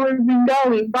market where we've been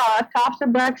going. But after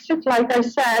Brexit, like I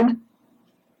said,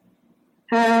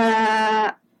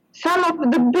 some of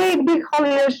the big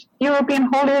hauliers, European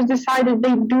hauliers, decided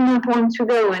they do not want to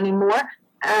go anymore.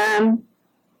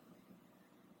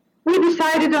 We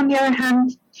decided, on the other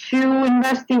hand, to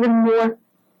invest even more.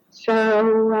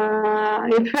 So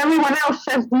if everyone else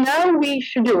says no, we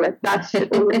should do it. That's it.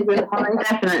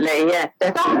 Definitely, yeah.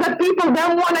 Stuff that people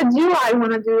don't want to do, I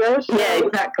want to do those. So. Yeah,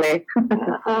 exactly.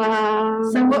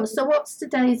 So what's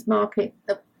today's market?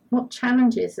 What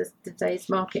challenges is today's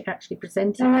market actually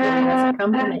presenting for you as a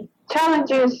company?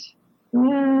 Challenges.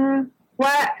 Well,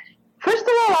 first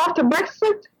of all, after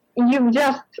Brexit, you've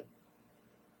just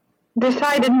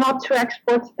decided not to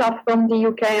export stuff from the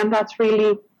UK, and that's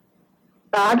really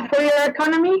bad for your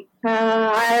economy.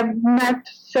 I have met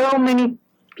so many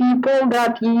people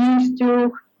that used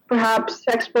to perhaps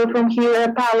export from here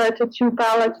a pallet, 2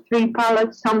 pallets, 3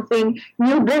 pallets, something.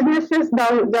 New businesses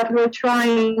that were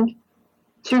trying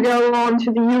to go on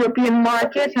to the European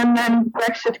market, and then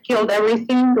Brexit killed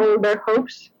everything, all their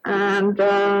hopes. And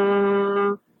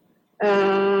there's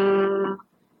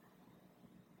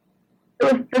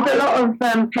a lot of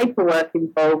paperwork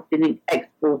involved in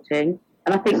exporting,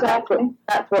 and I think that's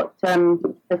what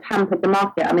has hampered the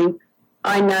market. I mean,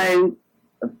 I know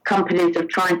companies are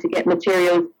trying to get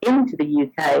materials into the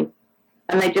UK,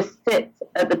 and they just sit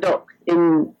at the docks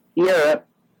in Europe,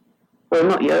 well,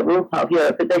 not Europe, we're all part of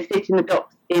Europe, but they sit in the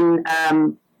docks in,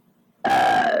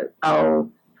 I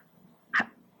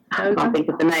can't think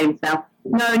of the names now.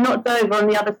 No, not Dover, on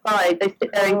the other side. They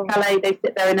sit there in Calais, they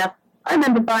sit there in I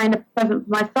remember buying a present for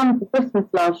my son for Christmas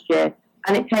last year,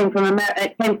 and it came from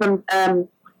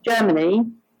Germany.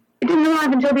 It didn't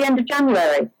arrive until the end of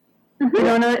January. Mm-hmm. You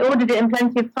know, and I ordered it in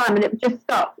plenty of time, and it was just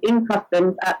stuck in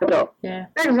customs at the dock. Yeah,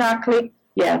 exactly.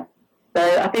 Yeah, so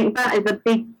I think that is a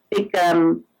big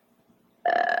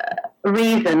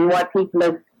reason why people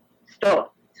have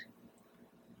stopped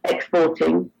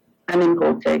exporting and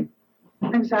importing.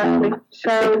 Exactly.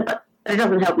 So it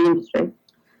doesn't help the industry.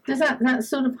 Does that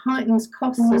sort of heightens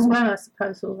costs as well, I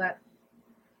suppose, all that?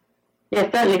 Yeah,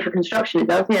 certainly for construction it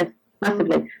does, yes,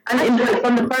 massively. And it influences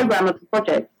on the programme of the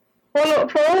project. Well,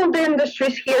 for all the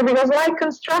industries here, because like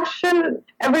construction,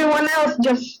 everyone else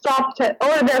just stopped it,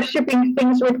 or they're shipping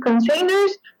things with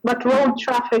containers, but road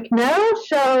traffic no.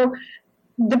 So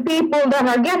the people that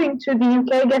are getting to the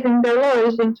UK, getting their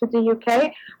lorries into the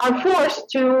UK, are forced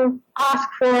to ask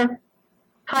for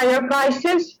higher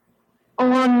prices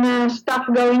on stuff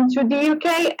going to the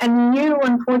UK, and you,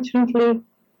 unfortunately,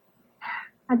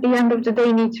 at the end of the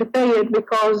day, need to pay it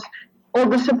because all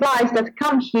the supplies that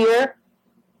come here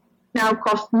now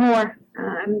cost more.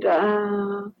 And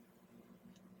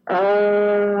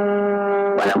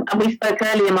and we spoke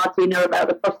earlier, Martina, about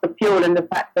the cost of fuel and the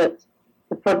fact that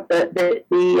the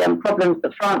problems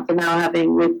that France are now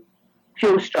having with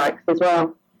fuel strikes as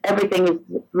well. Everything is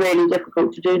really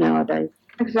difficult to do nowadays.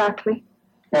 Exactly.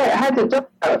 Yeah, it has a domino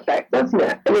effect, doesn't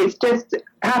it? And it just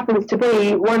happens to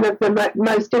be one of the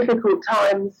most difficult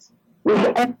times we've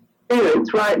ever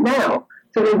experienced right now.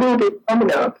 So there will be a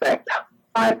domino effect,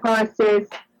 higher prices.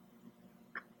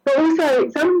 But also,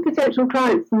 some potential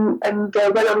clients, and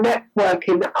when I'm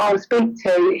networking that I'll speak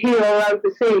to here or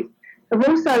overseas, have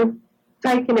also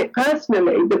taken it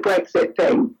personally, the Brexit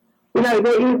thing. You know,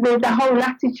 the whole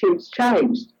attitude's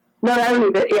changed. Not only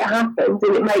that it happens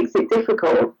and it makes it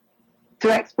difficult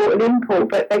to export and import,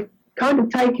 but they've kind of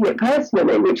taken it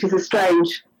personally, which is a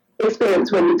strange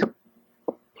experience when you talk.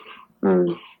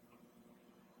 Oh,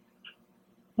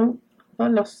 have I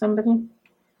lost somebody?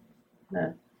 No,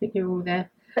 I think you're all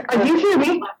there. Are you hear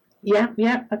me? Yeah,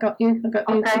 I got you. Okay.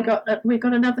 We've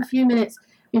got another few minutes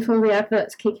before the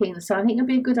adverts kick in, so I think it'd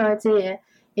be a good idea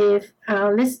if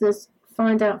our listeners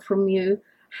find out from you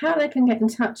how they can get in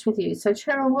touch with you. So,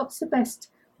 Cheryl, what's the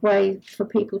best way for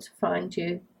people to find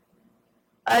you?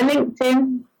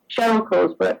 LinkedIn, Cheryl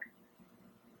Corsbrook.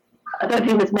 I don't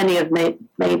think there's many of me.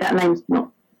 That name's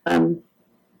not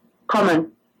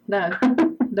common. No,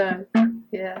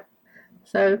 yeah.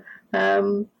 So,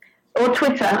 or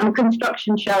Twitter. I'm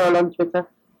Construction Cheryl on Twitter.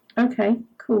 Okay,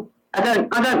 cool. I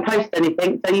don't post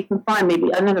anything, so you can find me.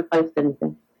 But I never post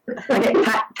anything. I get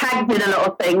tagged in a lot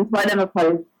of things, but I never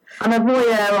post. I'm a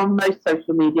voyeur on most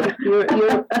social media. You're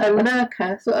a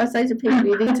lurker. So I say to people,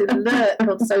 you need to lurk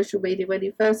on social media when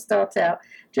you first start out.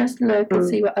 Just lurk and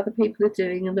see what other people are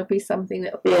doing, and there'll be something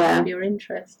that'll be of your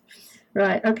interest.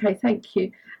 Right. Okay. Thank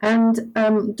you. And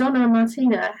Donna and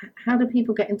Martina, how do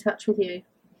people get in touch with you?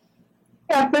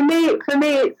 Yeah, for me, it's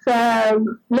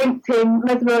LinkedIn,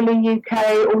 Mezzaroli UK,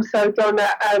 also Donna,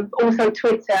 also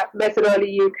Twitter,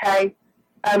 Mezzaroli UK.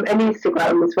 And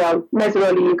Instagram as well,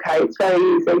 Mezzaroli UK. It's very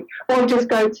easy. Or just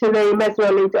go to the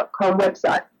Mezzaroli.com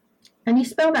website. And you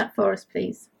spell that for us,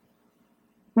 please.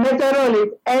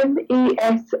 Mezzaroli is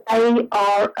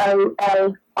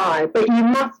MESAROLI, but you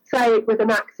must say it with an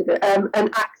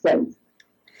accent.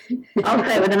 I'll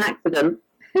say it with an accident.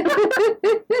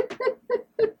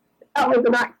 That was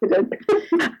an accident.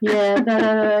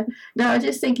 Yeah, no. I was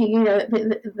just thinking,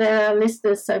 there are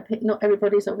listeners, so not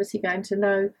everybody's obviously going to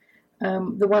know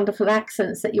the wonderful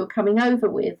accents that you're coming over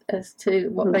with as to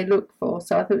what they look for.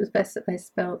 So I thought it was best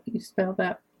that you spell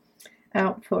that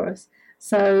out for us.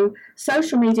 So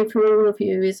social media for all of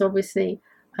you is obviously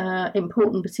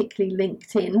important, particularly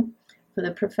LinkedIn. for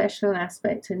the professional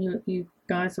aspect, and you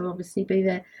guys will obviously be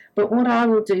there. But what I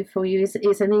will do for you is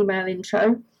an email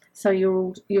intro, so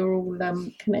you're all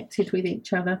connected with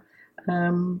each other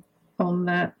on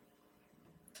that.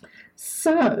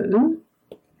 So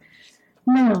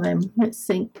now then, let's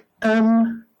think.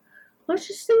 I was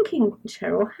just thinking,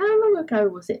 Cheryl, how long ago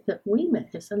was it that we met?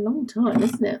 It's a long time,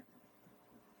 isn't it?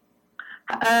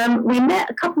 We met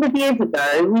a couple of years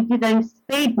ago. We did a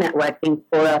speed networking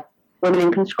for a women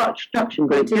in construction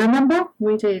group. Do you remember?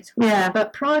 We did. Yeah.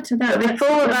 But prior to that,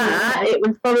 before that, it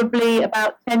was probably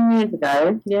about 10 years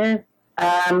ago. Yeah.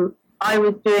 I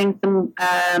was doing some,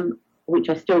 which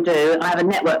I still do. I have a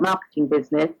network marketing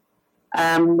business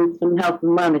with some health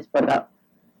and wellness products.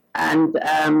 And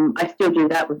I still do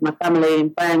that with my family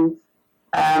and friends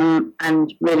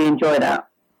and really enjoy that.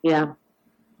 Yeah.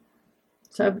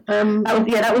 So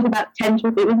that was about 10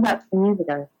 years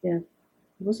ago. Yeah. It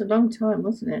was a long time,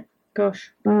 wasn't it?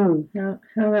 Gosh, how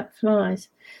that flies.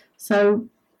 So,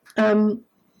 so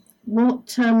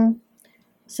Martina,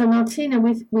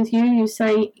 with you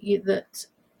say that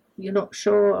you're not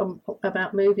sure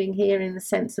about moving here in the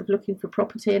sense of looking for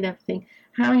property and everything.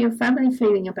 How are your family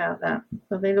feeling about that?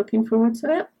 Are they looking forward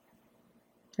to it?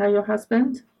 How your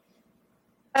husband?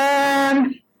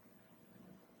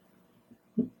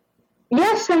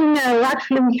 Yes and no.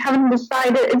 Actually, we haven't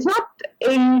decided. It's not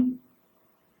a.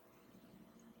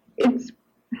 It's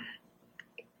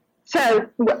so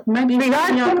maybe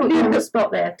I'll put you on the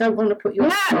spot there. Don't want to put you on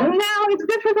the spot. No, it's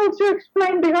difficult to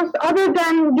explain because other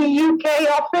than the UK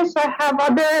office, I have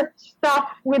other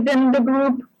stuff within the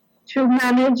group to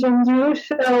manage and do.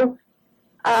 So,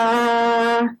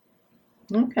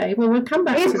 okay. Well, we'll come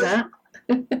back to that.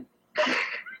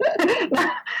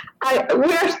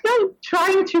 We are still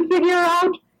trying to figure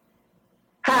out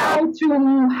how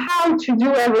to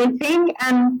do everything,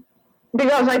 and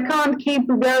because I can't keep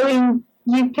going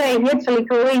UK, Italy,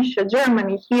 Croatia,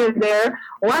 Germany, here, there.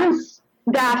 Once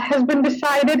that has been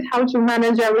decided how to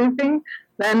manage everything,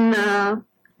 then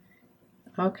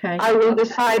okay, I will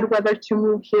decide whether to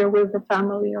move here with the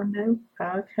family or no.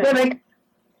 Okay. So like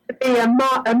be a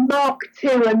Mark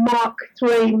 2 and Mark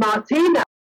 3 Martina.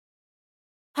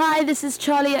 Hi, this is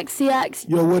Charlie XCX.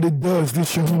 Yo, what it does,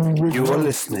 this your homie Rick. You are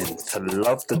listening to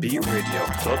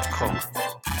LoveTheBeatRadio.com.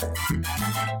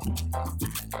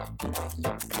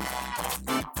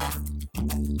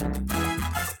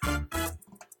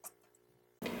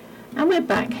 And we're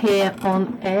back here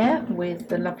on air with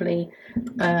the lovely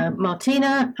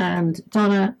Martina and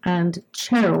Donna and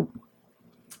Cheryl.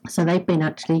 So they've been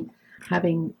actually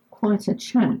having quite a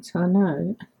chat, I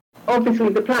know. Obviously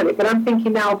the planet, but I'm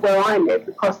thinking now of where I live,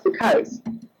 across the coast.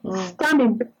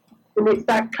 Stunning, and it's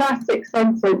that classic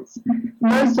sentence.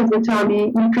 Most of the time,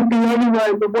 you could be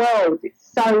anywhere in the world. It's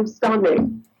so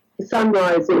stunning. The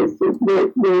sunrises,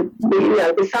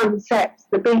 the sunsets,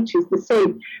 the beaches, the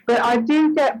sea. But I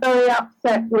do get very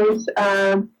upset with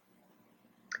a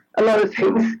lot of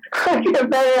things. I get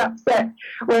very upset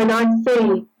when I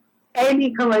see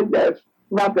any kind of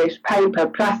rubbish, paper,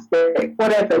 plastic,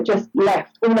 whatever, just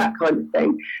left, all that kind of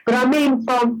thing. But I mean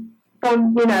from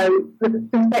the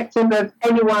perspective of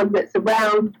anyone that's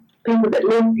around, people that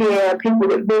live here, people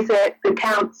that visit, the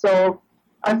council,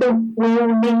 I think we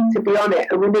all need to be on it,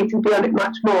 and we need to be on it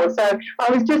much more. So I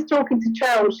was just talking to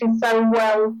Cheryl, she's so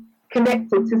well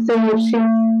connected, to see if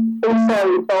she's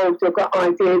also involved or got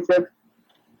ideas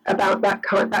about that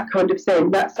kind of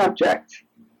thing, that subject.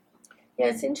 Yeah,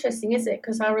 it's interesting, isn't it?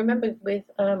 Because I remember with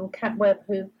Kat Webb,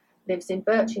 who lives in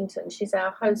Birchington, she's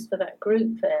our host for that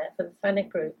group there, for the Fennec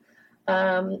group.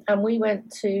 And we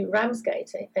went to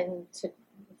Ramsgate and to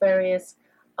various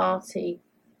arty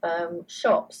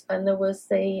shops, and there was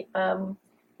the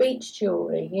beach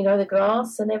jewellery, the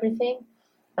grass and everything.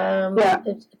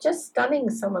 It's just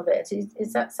stunning, some of it.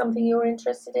 Is that something you're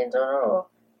interested in, Donna? Or?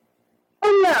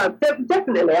 Oh yeah,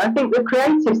 definitely. I think the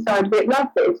creative side of it,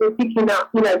 love it. We're picking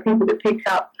up, people that pick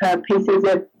up pieces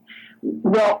of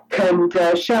rock and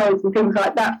shells and things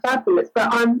like that, fabulous.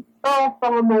 But I'm far,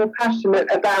 far more passionate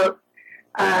about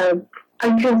and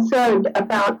concerned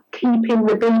about keeping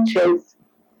the beaches,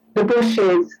 the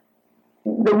bushes,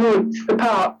 the woods, the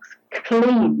parks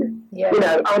clean.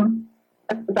 Yeah. I'm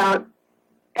about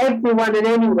everyone and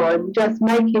anyone just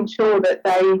making sure that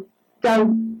they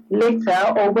don't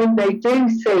litter, or when they do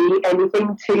see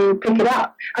anything, to pick it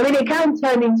up. I mean, it can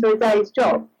turn into a day's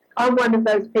job. I'm one of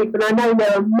those people, and I know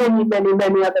there are many, many,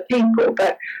 many other people,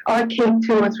 but I keep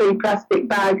 2 or 3 plastic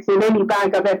bags in any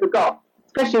bag I've ever got,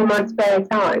 especially in my spare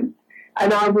time,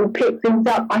 and I will pick things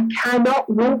up. I cannot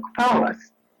walk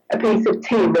past a piece of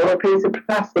tin or a piece of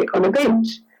plastic on a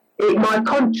bench. my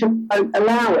conscience won't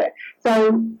allow it.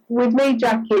 So with me,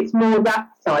 Jackie, it's more that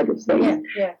side of things.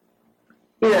 Yeah.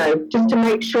 You know, just to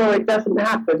make sure it doesn't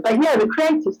happen. But yeah, the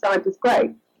creative side is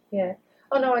great. Yeah.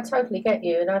 Oh no, I totally get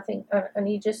you, and I think, and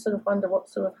you just sort of wonder what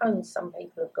sort of homes some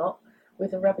people have got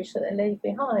with the rubbish that they leave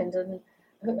behind, and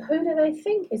who do they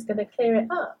think is going to clear it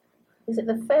up? Is it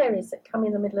the fairies that come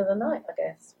in the middle of the night? I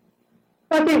guess.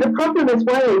 I think the problem as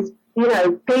well is, you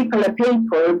know, people are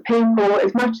people, and people,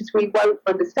 as much as we won't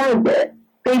understand it,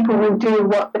 people will do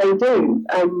what they do,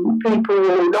 and people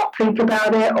will not think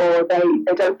about it, or they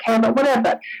don't care about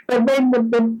whatever. But then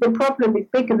the problem is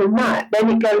bigger than that. Then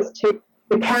it goes to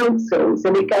the councils,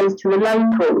 and it goes to the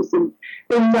locals and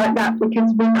things like that,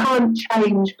 because we can't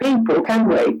change people, can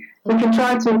we? We can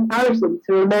try to encourage them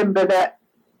to remember that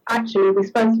actually we're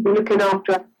supposed to be looking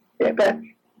after it, but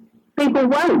people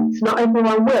won't, not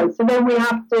everyone will. So then we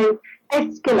have to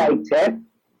escalate it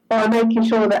by making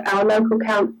sure that our local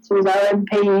councils, our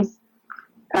MPs,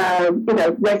 you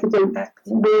know, residents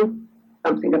will do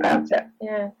something about it.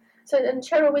 Yeah. So, and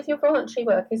Cheryl, with your voluntary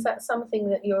work, is that something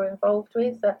that you're involved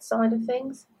with, that side of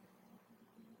things?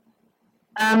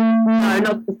 No,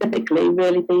 not specifically.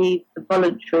 Really, the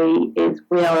voluntary is,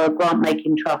 we are a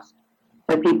grant-making trust.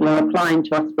 So people are applying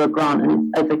to us for a grant,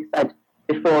 and as I said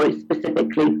before, it's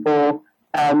specifically for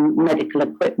medical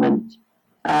equipment.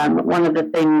 One of the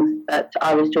things that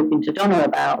I was talking to Donna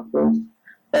about was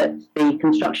that the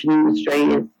construction industry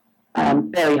is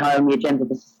very high on the agenda,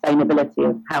 the sustainability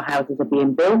of how houses are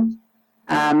being built.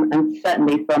 And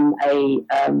certainly from a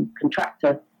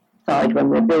contractor side, when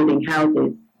we're building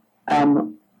houses,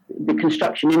 the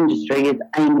construction industry is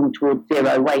aiming towards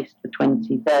zero waste for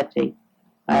 2030.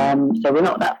 So we're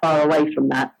not that far away from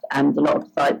that, and a lot of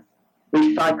sites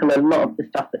recycle a lot of the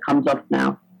stuff that comes off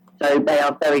now. So they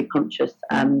are very conscious.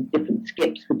 Different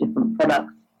skips with different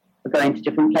products are going to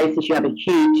different places. You have a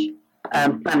huge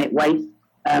Planet Waste.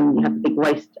 You have a big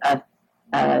waste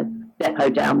depot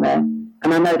down there.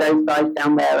 And I know those guys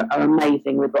down there are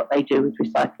amazing with what they do with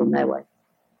recycling their waste.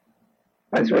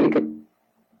 That's really good.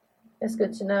 It's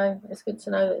good to know. It's good to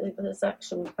know that there's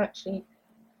actually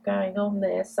going on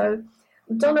there. So,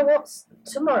 Donna, what's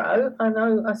tomorrow? I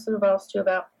know I sort of asked you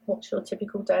about what's your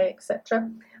typical day,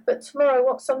 etc. But tomorrow,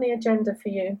 what's on the agenda for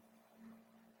you?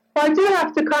 Well, I do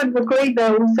have to kind of agree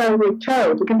though also with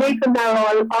Cheryl, because even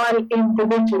though I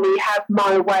individually have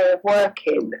my way of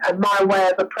working and my way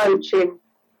of approaching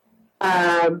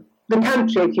the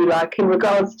country, if you like, in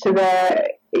regards to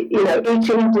each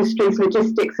industry's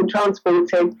logistics and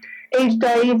transporting, each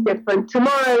day is different.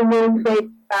 Tomorrow will be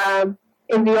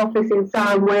in the office in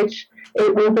Sandwich.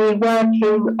 It will be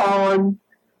working on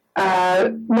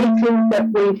meetings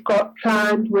that we've got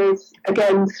planned with,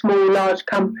 again, small, large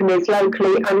companies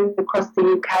locally and across the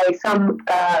UK, some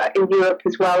in Europe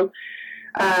as well,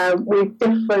 with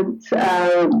different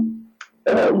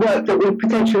work that we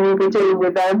potentially will be doing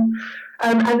with them.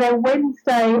 And then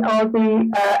Wednesday I'll be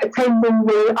attending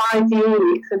the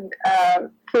IDE, it's a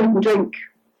food and drink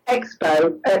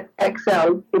expo at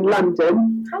Excel in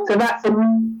London. Oh. So that's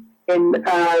an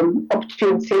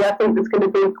opportunity. I think there's going to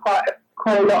be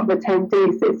quite a lot of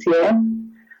attendees this year.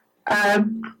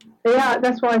 Yeah,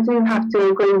 that's why I do have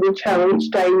to agree with Cheryl. Each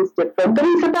day is different, but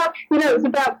it's about, it's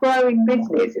about growing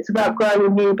business. It's about growing a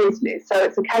new business. So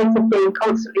it's a case of being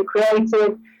constantly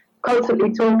creative,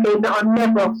 constantly talking. I'm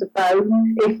never off the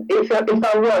phone. If I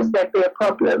was, there'd be a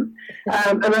problem.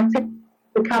 And I take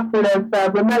a couple of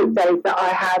remote days that I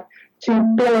have to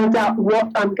build up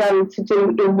what I'm going to do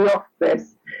in the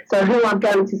office. So who I'm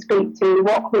going to speak to,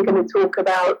 what we're going to talk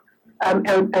about. And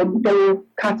they will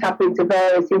cut up into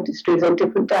various industries on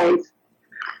different days.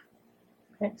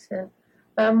 Excellent.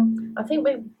 I think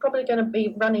we're probably going to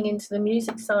be running into the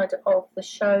music side of the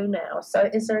show now. So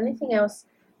is there anything else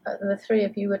the three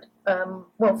of you would...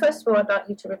 well, first of all, I'd like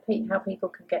you to repeat how people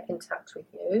can get in touch with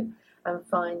you and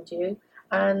find you.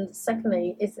 And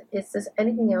secondly, is there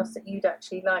anything else that you'd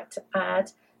actually like to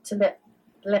add to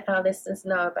let our listeners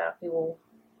know about you all?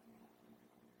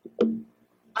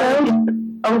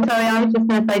 I was just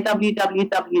going to say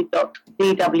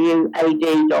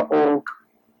www.dwad.org.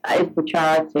 That is the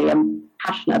charity. I'm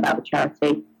passionate about the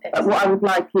charity. But what I would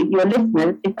like your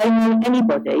listeners, if they know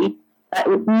anybody that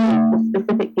would need a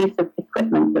specific piece of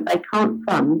equipment that they can't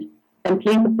fund, then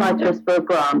please apply to us for a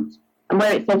grant. And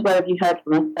where it says, where have you heard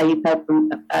from us? Say you've heard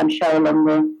from Cheryl on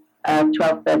the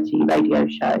 12:30 radio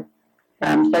show.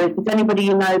 So if there's anybody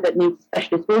you know that needs a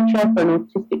specialist wheelchair for an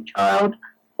autistic child,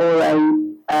 or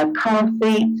a car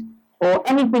seat, or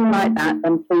anything like that,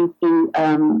 then please do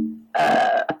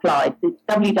apply. It's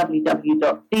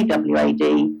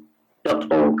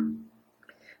www.dwad.org.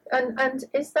 And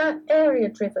is that area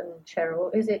driven,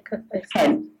 Cheryl? Is it? It's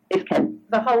Kent. It's Kent.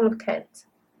 The whole of Kent.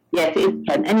 Yes, it is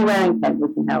Kent. Anywhere in Kent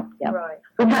we can help. Yeah. Right.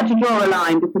 We've had to draw a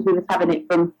line because we were having it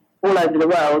from all over the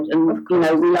world, and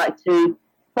we like to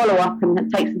follow up and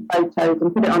take some photos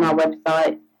and put it on our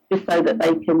website, just so that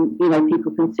they can,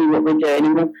 people can see what we're doing.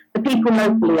 And the people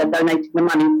locally are donating the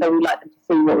money, so we like them to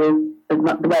see where the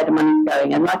money's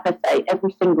going. And like I say,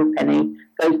 every single penny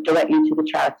goes directly to the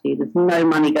charity. There's no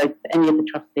money goes to any of the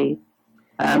trustees.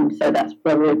 So that's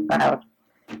where we're proud.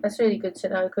 That's really good to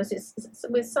know, because it's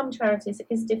with some charities it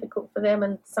is difficult for them,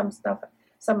 and some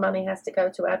money has to go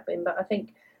to admin. But I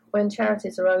think when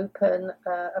charities are open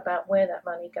about where that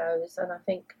money goes, and I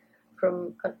think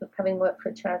from having worked for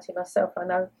a charity myself, I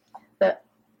know that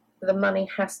the money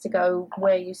has to go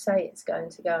where you say it's going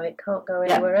to go. It can't go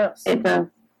anywhere else. It does.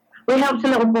 We helped a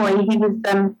little boy. He was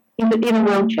in a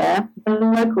wheelchair, a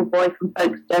local boy from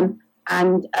Folkestone,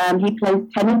 and he plays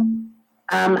tennis.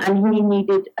 And he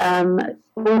needed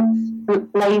sports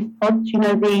blaze pods.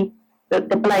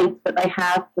 The blades that they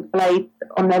have, the blades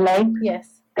on their legs.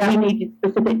 Yes. And he needed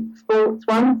specific sports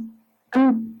ones.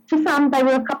 And to some, they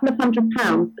were a couple of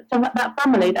 £100. But to that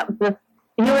family,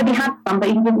 he already had some, but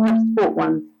he didn't have sport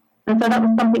ones. And so that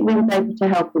was something we were able to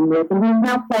help him with. And he's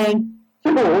now playing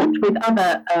sport with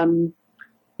other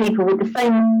people with the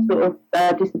same sort of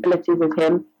disabilities as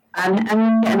him, and he's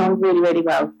getting on really, really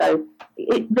well. So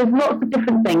there's lots of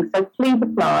different things. So please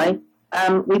apply.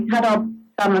 We've had our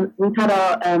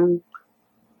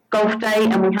golf day,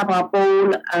 and we have our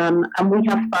ball, and we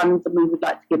have funds, and we would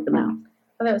like to give them out.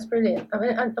 Oh, that was brilliant. I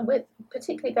mean, and with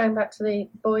particularly going back to the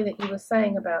boy that you were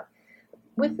saying about,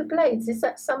 with the blades, is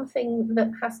that something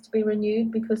that has to be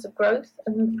renewed because of growth?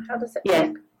 And how does it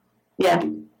work? Yeah.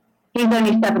 He's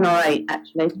only 7 or 8,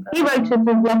 actually. He wrote us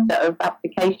his letter of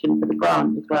application for the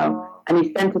grant as well, and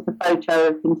he sent us a photo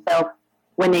of himself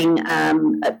winning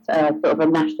at sort of a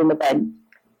national event.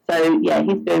 So, yeah,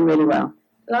 he's doing really well.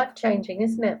 Life-changing,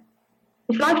 isn't it?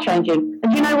 It's life-changing.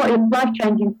 And do you know what? It's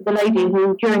life-changing for the lady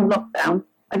who, during lockdown,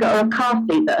 I got her a car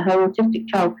seat that her autistic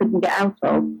child couldn't get out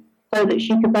of, so that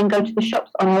she could then go to the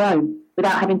shops on her own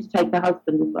without having to take her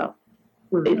husband as well.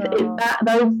 It's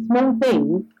those small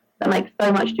things that makes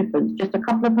so much difference. Just a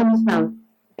couple of £100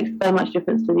 makes so much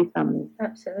difference to these families.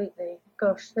 Absolutely.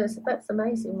 Gosh, that's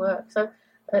amazing work. So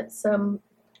it's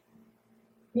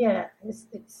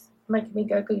it's making me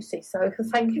go goosey. So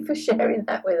thank you for sharing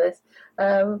that with us,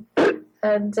 and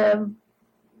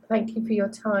thank you for your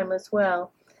time as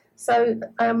well. So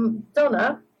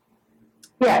Donna,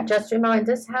 just remind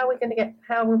us how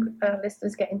will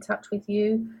listeners get in touch with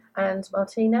you and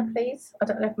Martina, please. I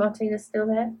don't know if Martina's still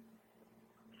there.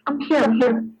 I'm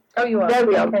here. Oh, you are? There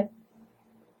we are. Okay.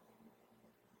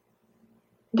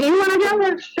 Do you want to go,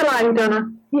 or shall I,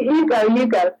 Donna? You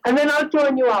go. And then I'll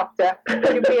join you after.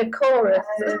 It'll be a chorus.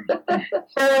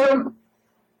 So,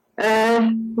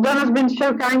 Donna's been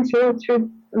so kind to do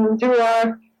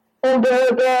all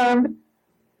the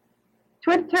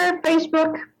Twitter,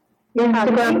 Facebook,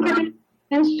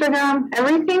 Instagram,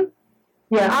 everything.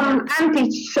 Yeah, I'm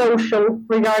anti-social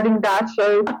regarding that,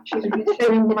 so she's been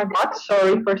saving my butt.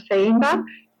 Sorry for saying that.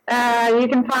 You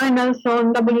can find us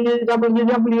on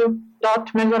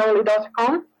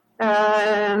www.mezzaroli.com.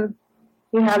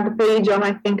 We have the page on,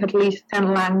 I think, at least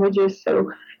 10 languages,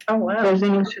 so there's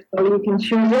English as well, you can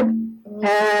choose it.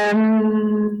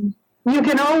 You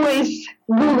can always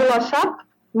Google us up,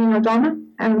 Donna,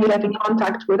 and get in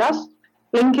contact with us.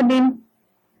 LinkedIn.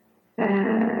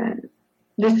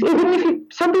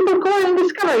 Some people call it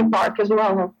Discovery Park as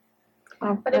well.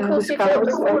 And of course, if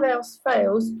all else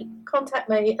fails, contact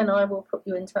me and I will put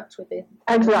you in touch with these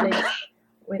 3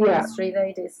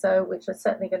 ladies, which we're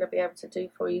certainly going to be able to do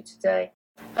for you today.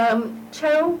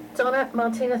 Cheryl, Donna,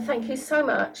 Martina, thank you so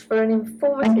much for an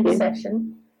informative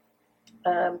session.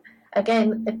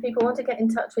 Again, if people want to get in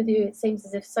touch with you, it seems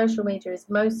as if social media is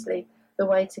mostly the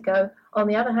way to go. On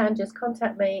the other hand, just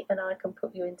contact me and I can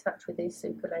put you in touch with these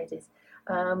super ladies.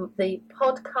 The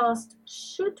podcast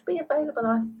should be available,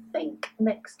 I think,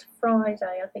 next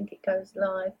Friday. I think it goes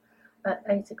live at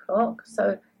 8 o'clock,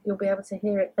 so you'll be able to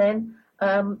hear it then.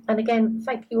 And again,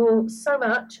 thank you all so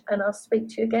much, and I'll speak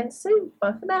to you again soon.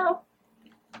 Bye for now.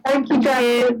 Thank you,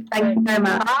 Jane. Thank you very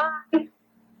much. Bye.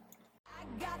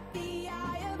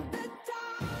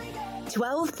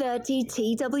 12:30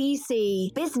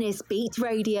 TWC Business Beat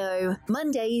Radio,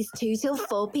 Mondays 2 till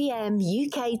 4 p.m.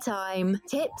 UK time.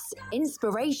 Tips,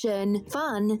 inspiration,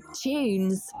 fun,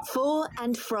 tunes for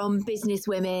and from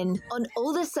businesswomen on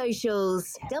all the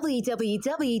socials.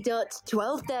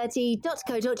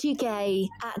 www.1230.co.uk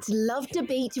at Love to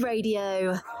Beat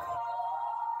Radio.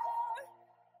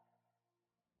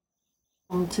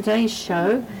 Today's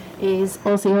show is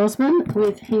Ozzy Osbourne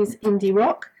with his indie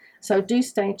rock, so do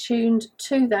stay tuned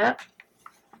to that.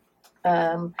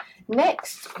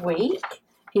 Next week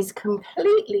is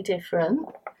completely different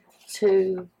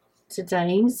to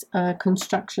today's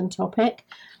construction topic,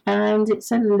 and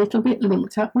it's a little bit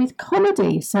linked up with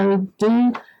comedy, so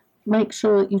do make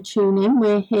sure that you tune in.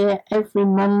 We're here every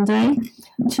Monday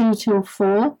 2 till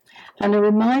 4, and a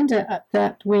reminder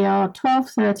that we are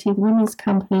 12:30 the Women's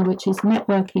Company, which is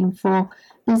networking for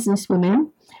business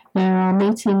women. There are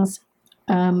meetings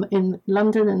in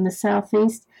London and the South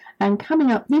East, and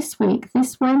coming up this week,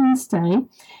 this Wednesday,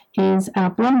 is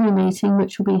our Bromley meeting,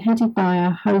 which will be headed by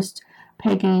our host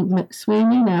Peggy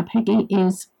McSweeney. Now, Peggy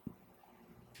is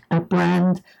a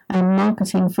brand and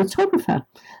marketing photographer,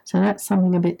 so that's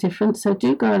something a bit different. So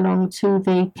do go along to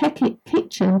the Peckett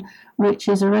Kitchen, which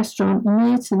is a restaurant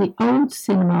near to the old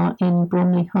cinema in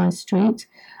Bromley High Street.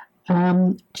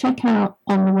 Check out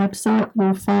on the website,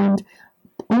 you'll find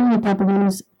all the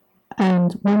W's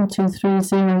and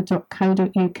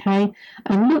 1230.co.uk,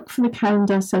 and look for the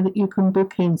calendar so that you can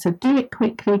book in. So do it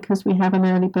quickly because we have an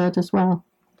early bird as well.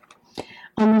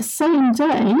 On the same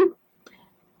day,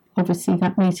 obviously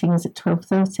that meeting is at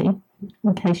 12:30,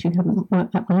 in case you haven't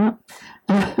worked that one out.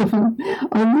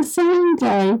 On the same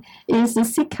day is the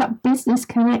SICUP Business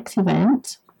Connect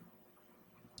event,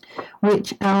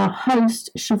 which our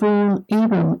host Siobhan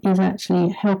Ebram is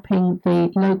actually helping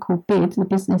the local BID, the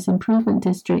Business Improvement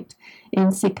District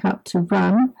in SICUP, to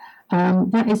run.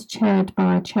 That is chaired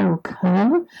by Cheryl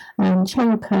Kerr, and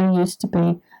Cheryl Kerr used to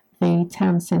be the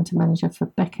town centre manager for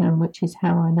Beckenham, which is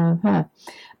how I know her.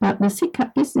 But the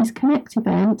SICUP Business Connect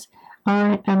event,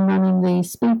 I am running the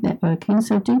speed networking,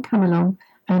 so do come along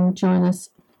and join us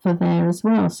for there as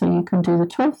well. So you can do the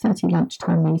 12:30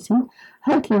 lunchtime meeting,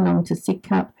 hurtle along to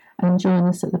SICUP and join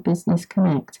us at the Business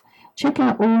Connect. Check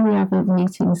out all the other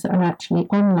meetings that are actually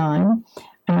online,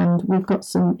 and we've got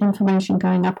some information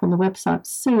going up on the website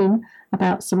soon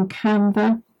about some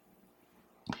Canva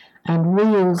and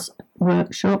Reels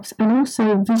workshops, and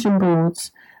also vision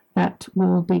boards that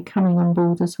will be coming on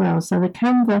board as well. So the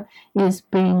Canva is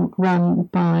being run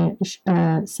by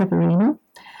Severina,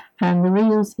 and the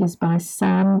Reels is by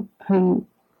Sam, who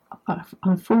I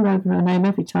fall over her name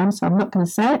every time, so I'm not going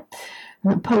to say it.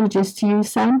 Apologies to you,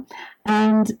 Sam.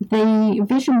 And the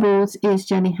vision boards is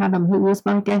Jenny Hannam, who was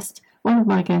my guest, one of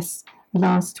my guests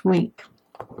last week.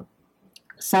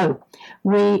 So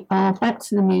we are back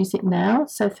to the music now.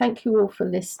 So thank you all for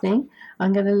listening.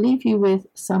 I'm going to leave you with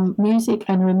some music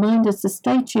and reminders to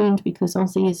stay tuned because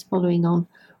Ozzy is following on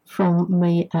from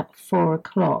me at 4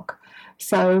 o'clock.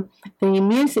 So the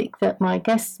music that my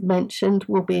guests mentioned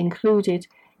will be included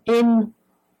in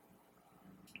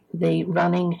the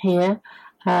running here,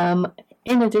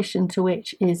 in addition to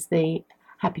which is the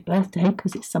happy birthday,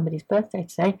 because it's somebody's birthday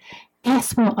today.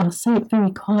 Guess what? I'll say it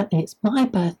very quietly. It's my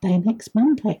birthday next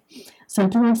Monday. So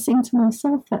do I sing to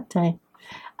myself that day?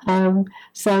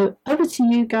 So over to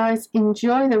you guys.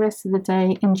 Enjoy the rest of the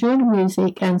day. Enjoy the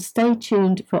music and stay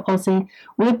tuned for Ozzy.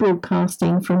 We're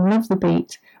broadcasting from Love the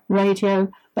Beat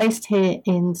Radio, based here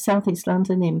in South East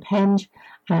London in Penge,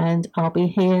 and I'll be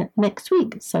here next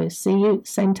week. So see you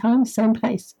same time, same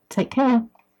place. Take care.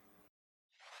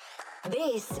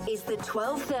 This is the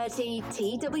 12:30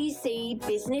 TWC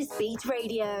Business Beat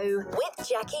Radio with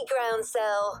Jackie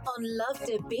Groundsell on Love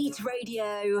to Beat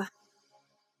Radio.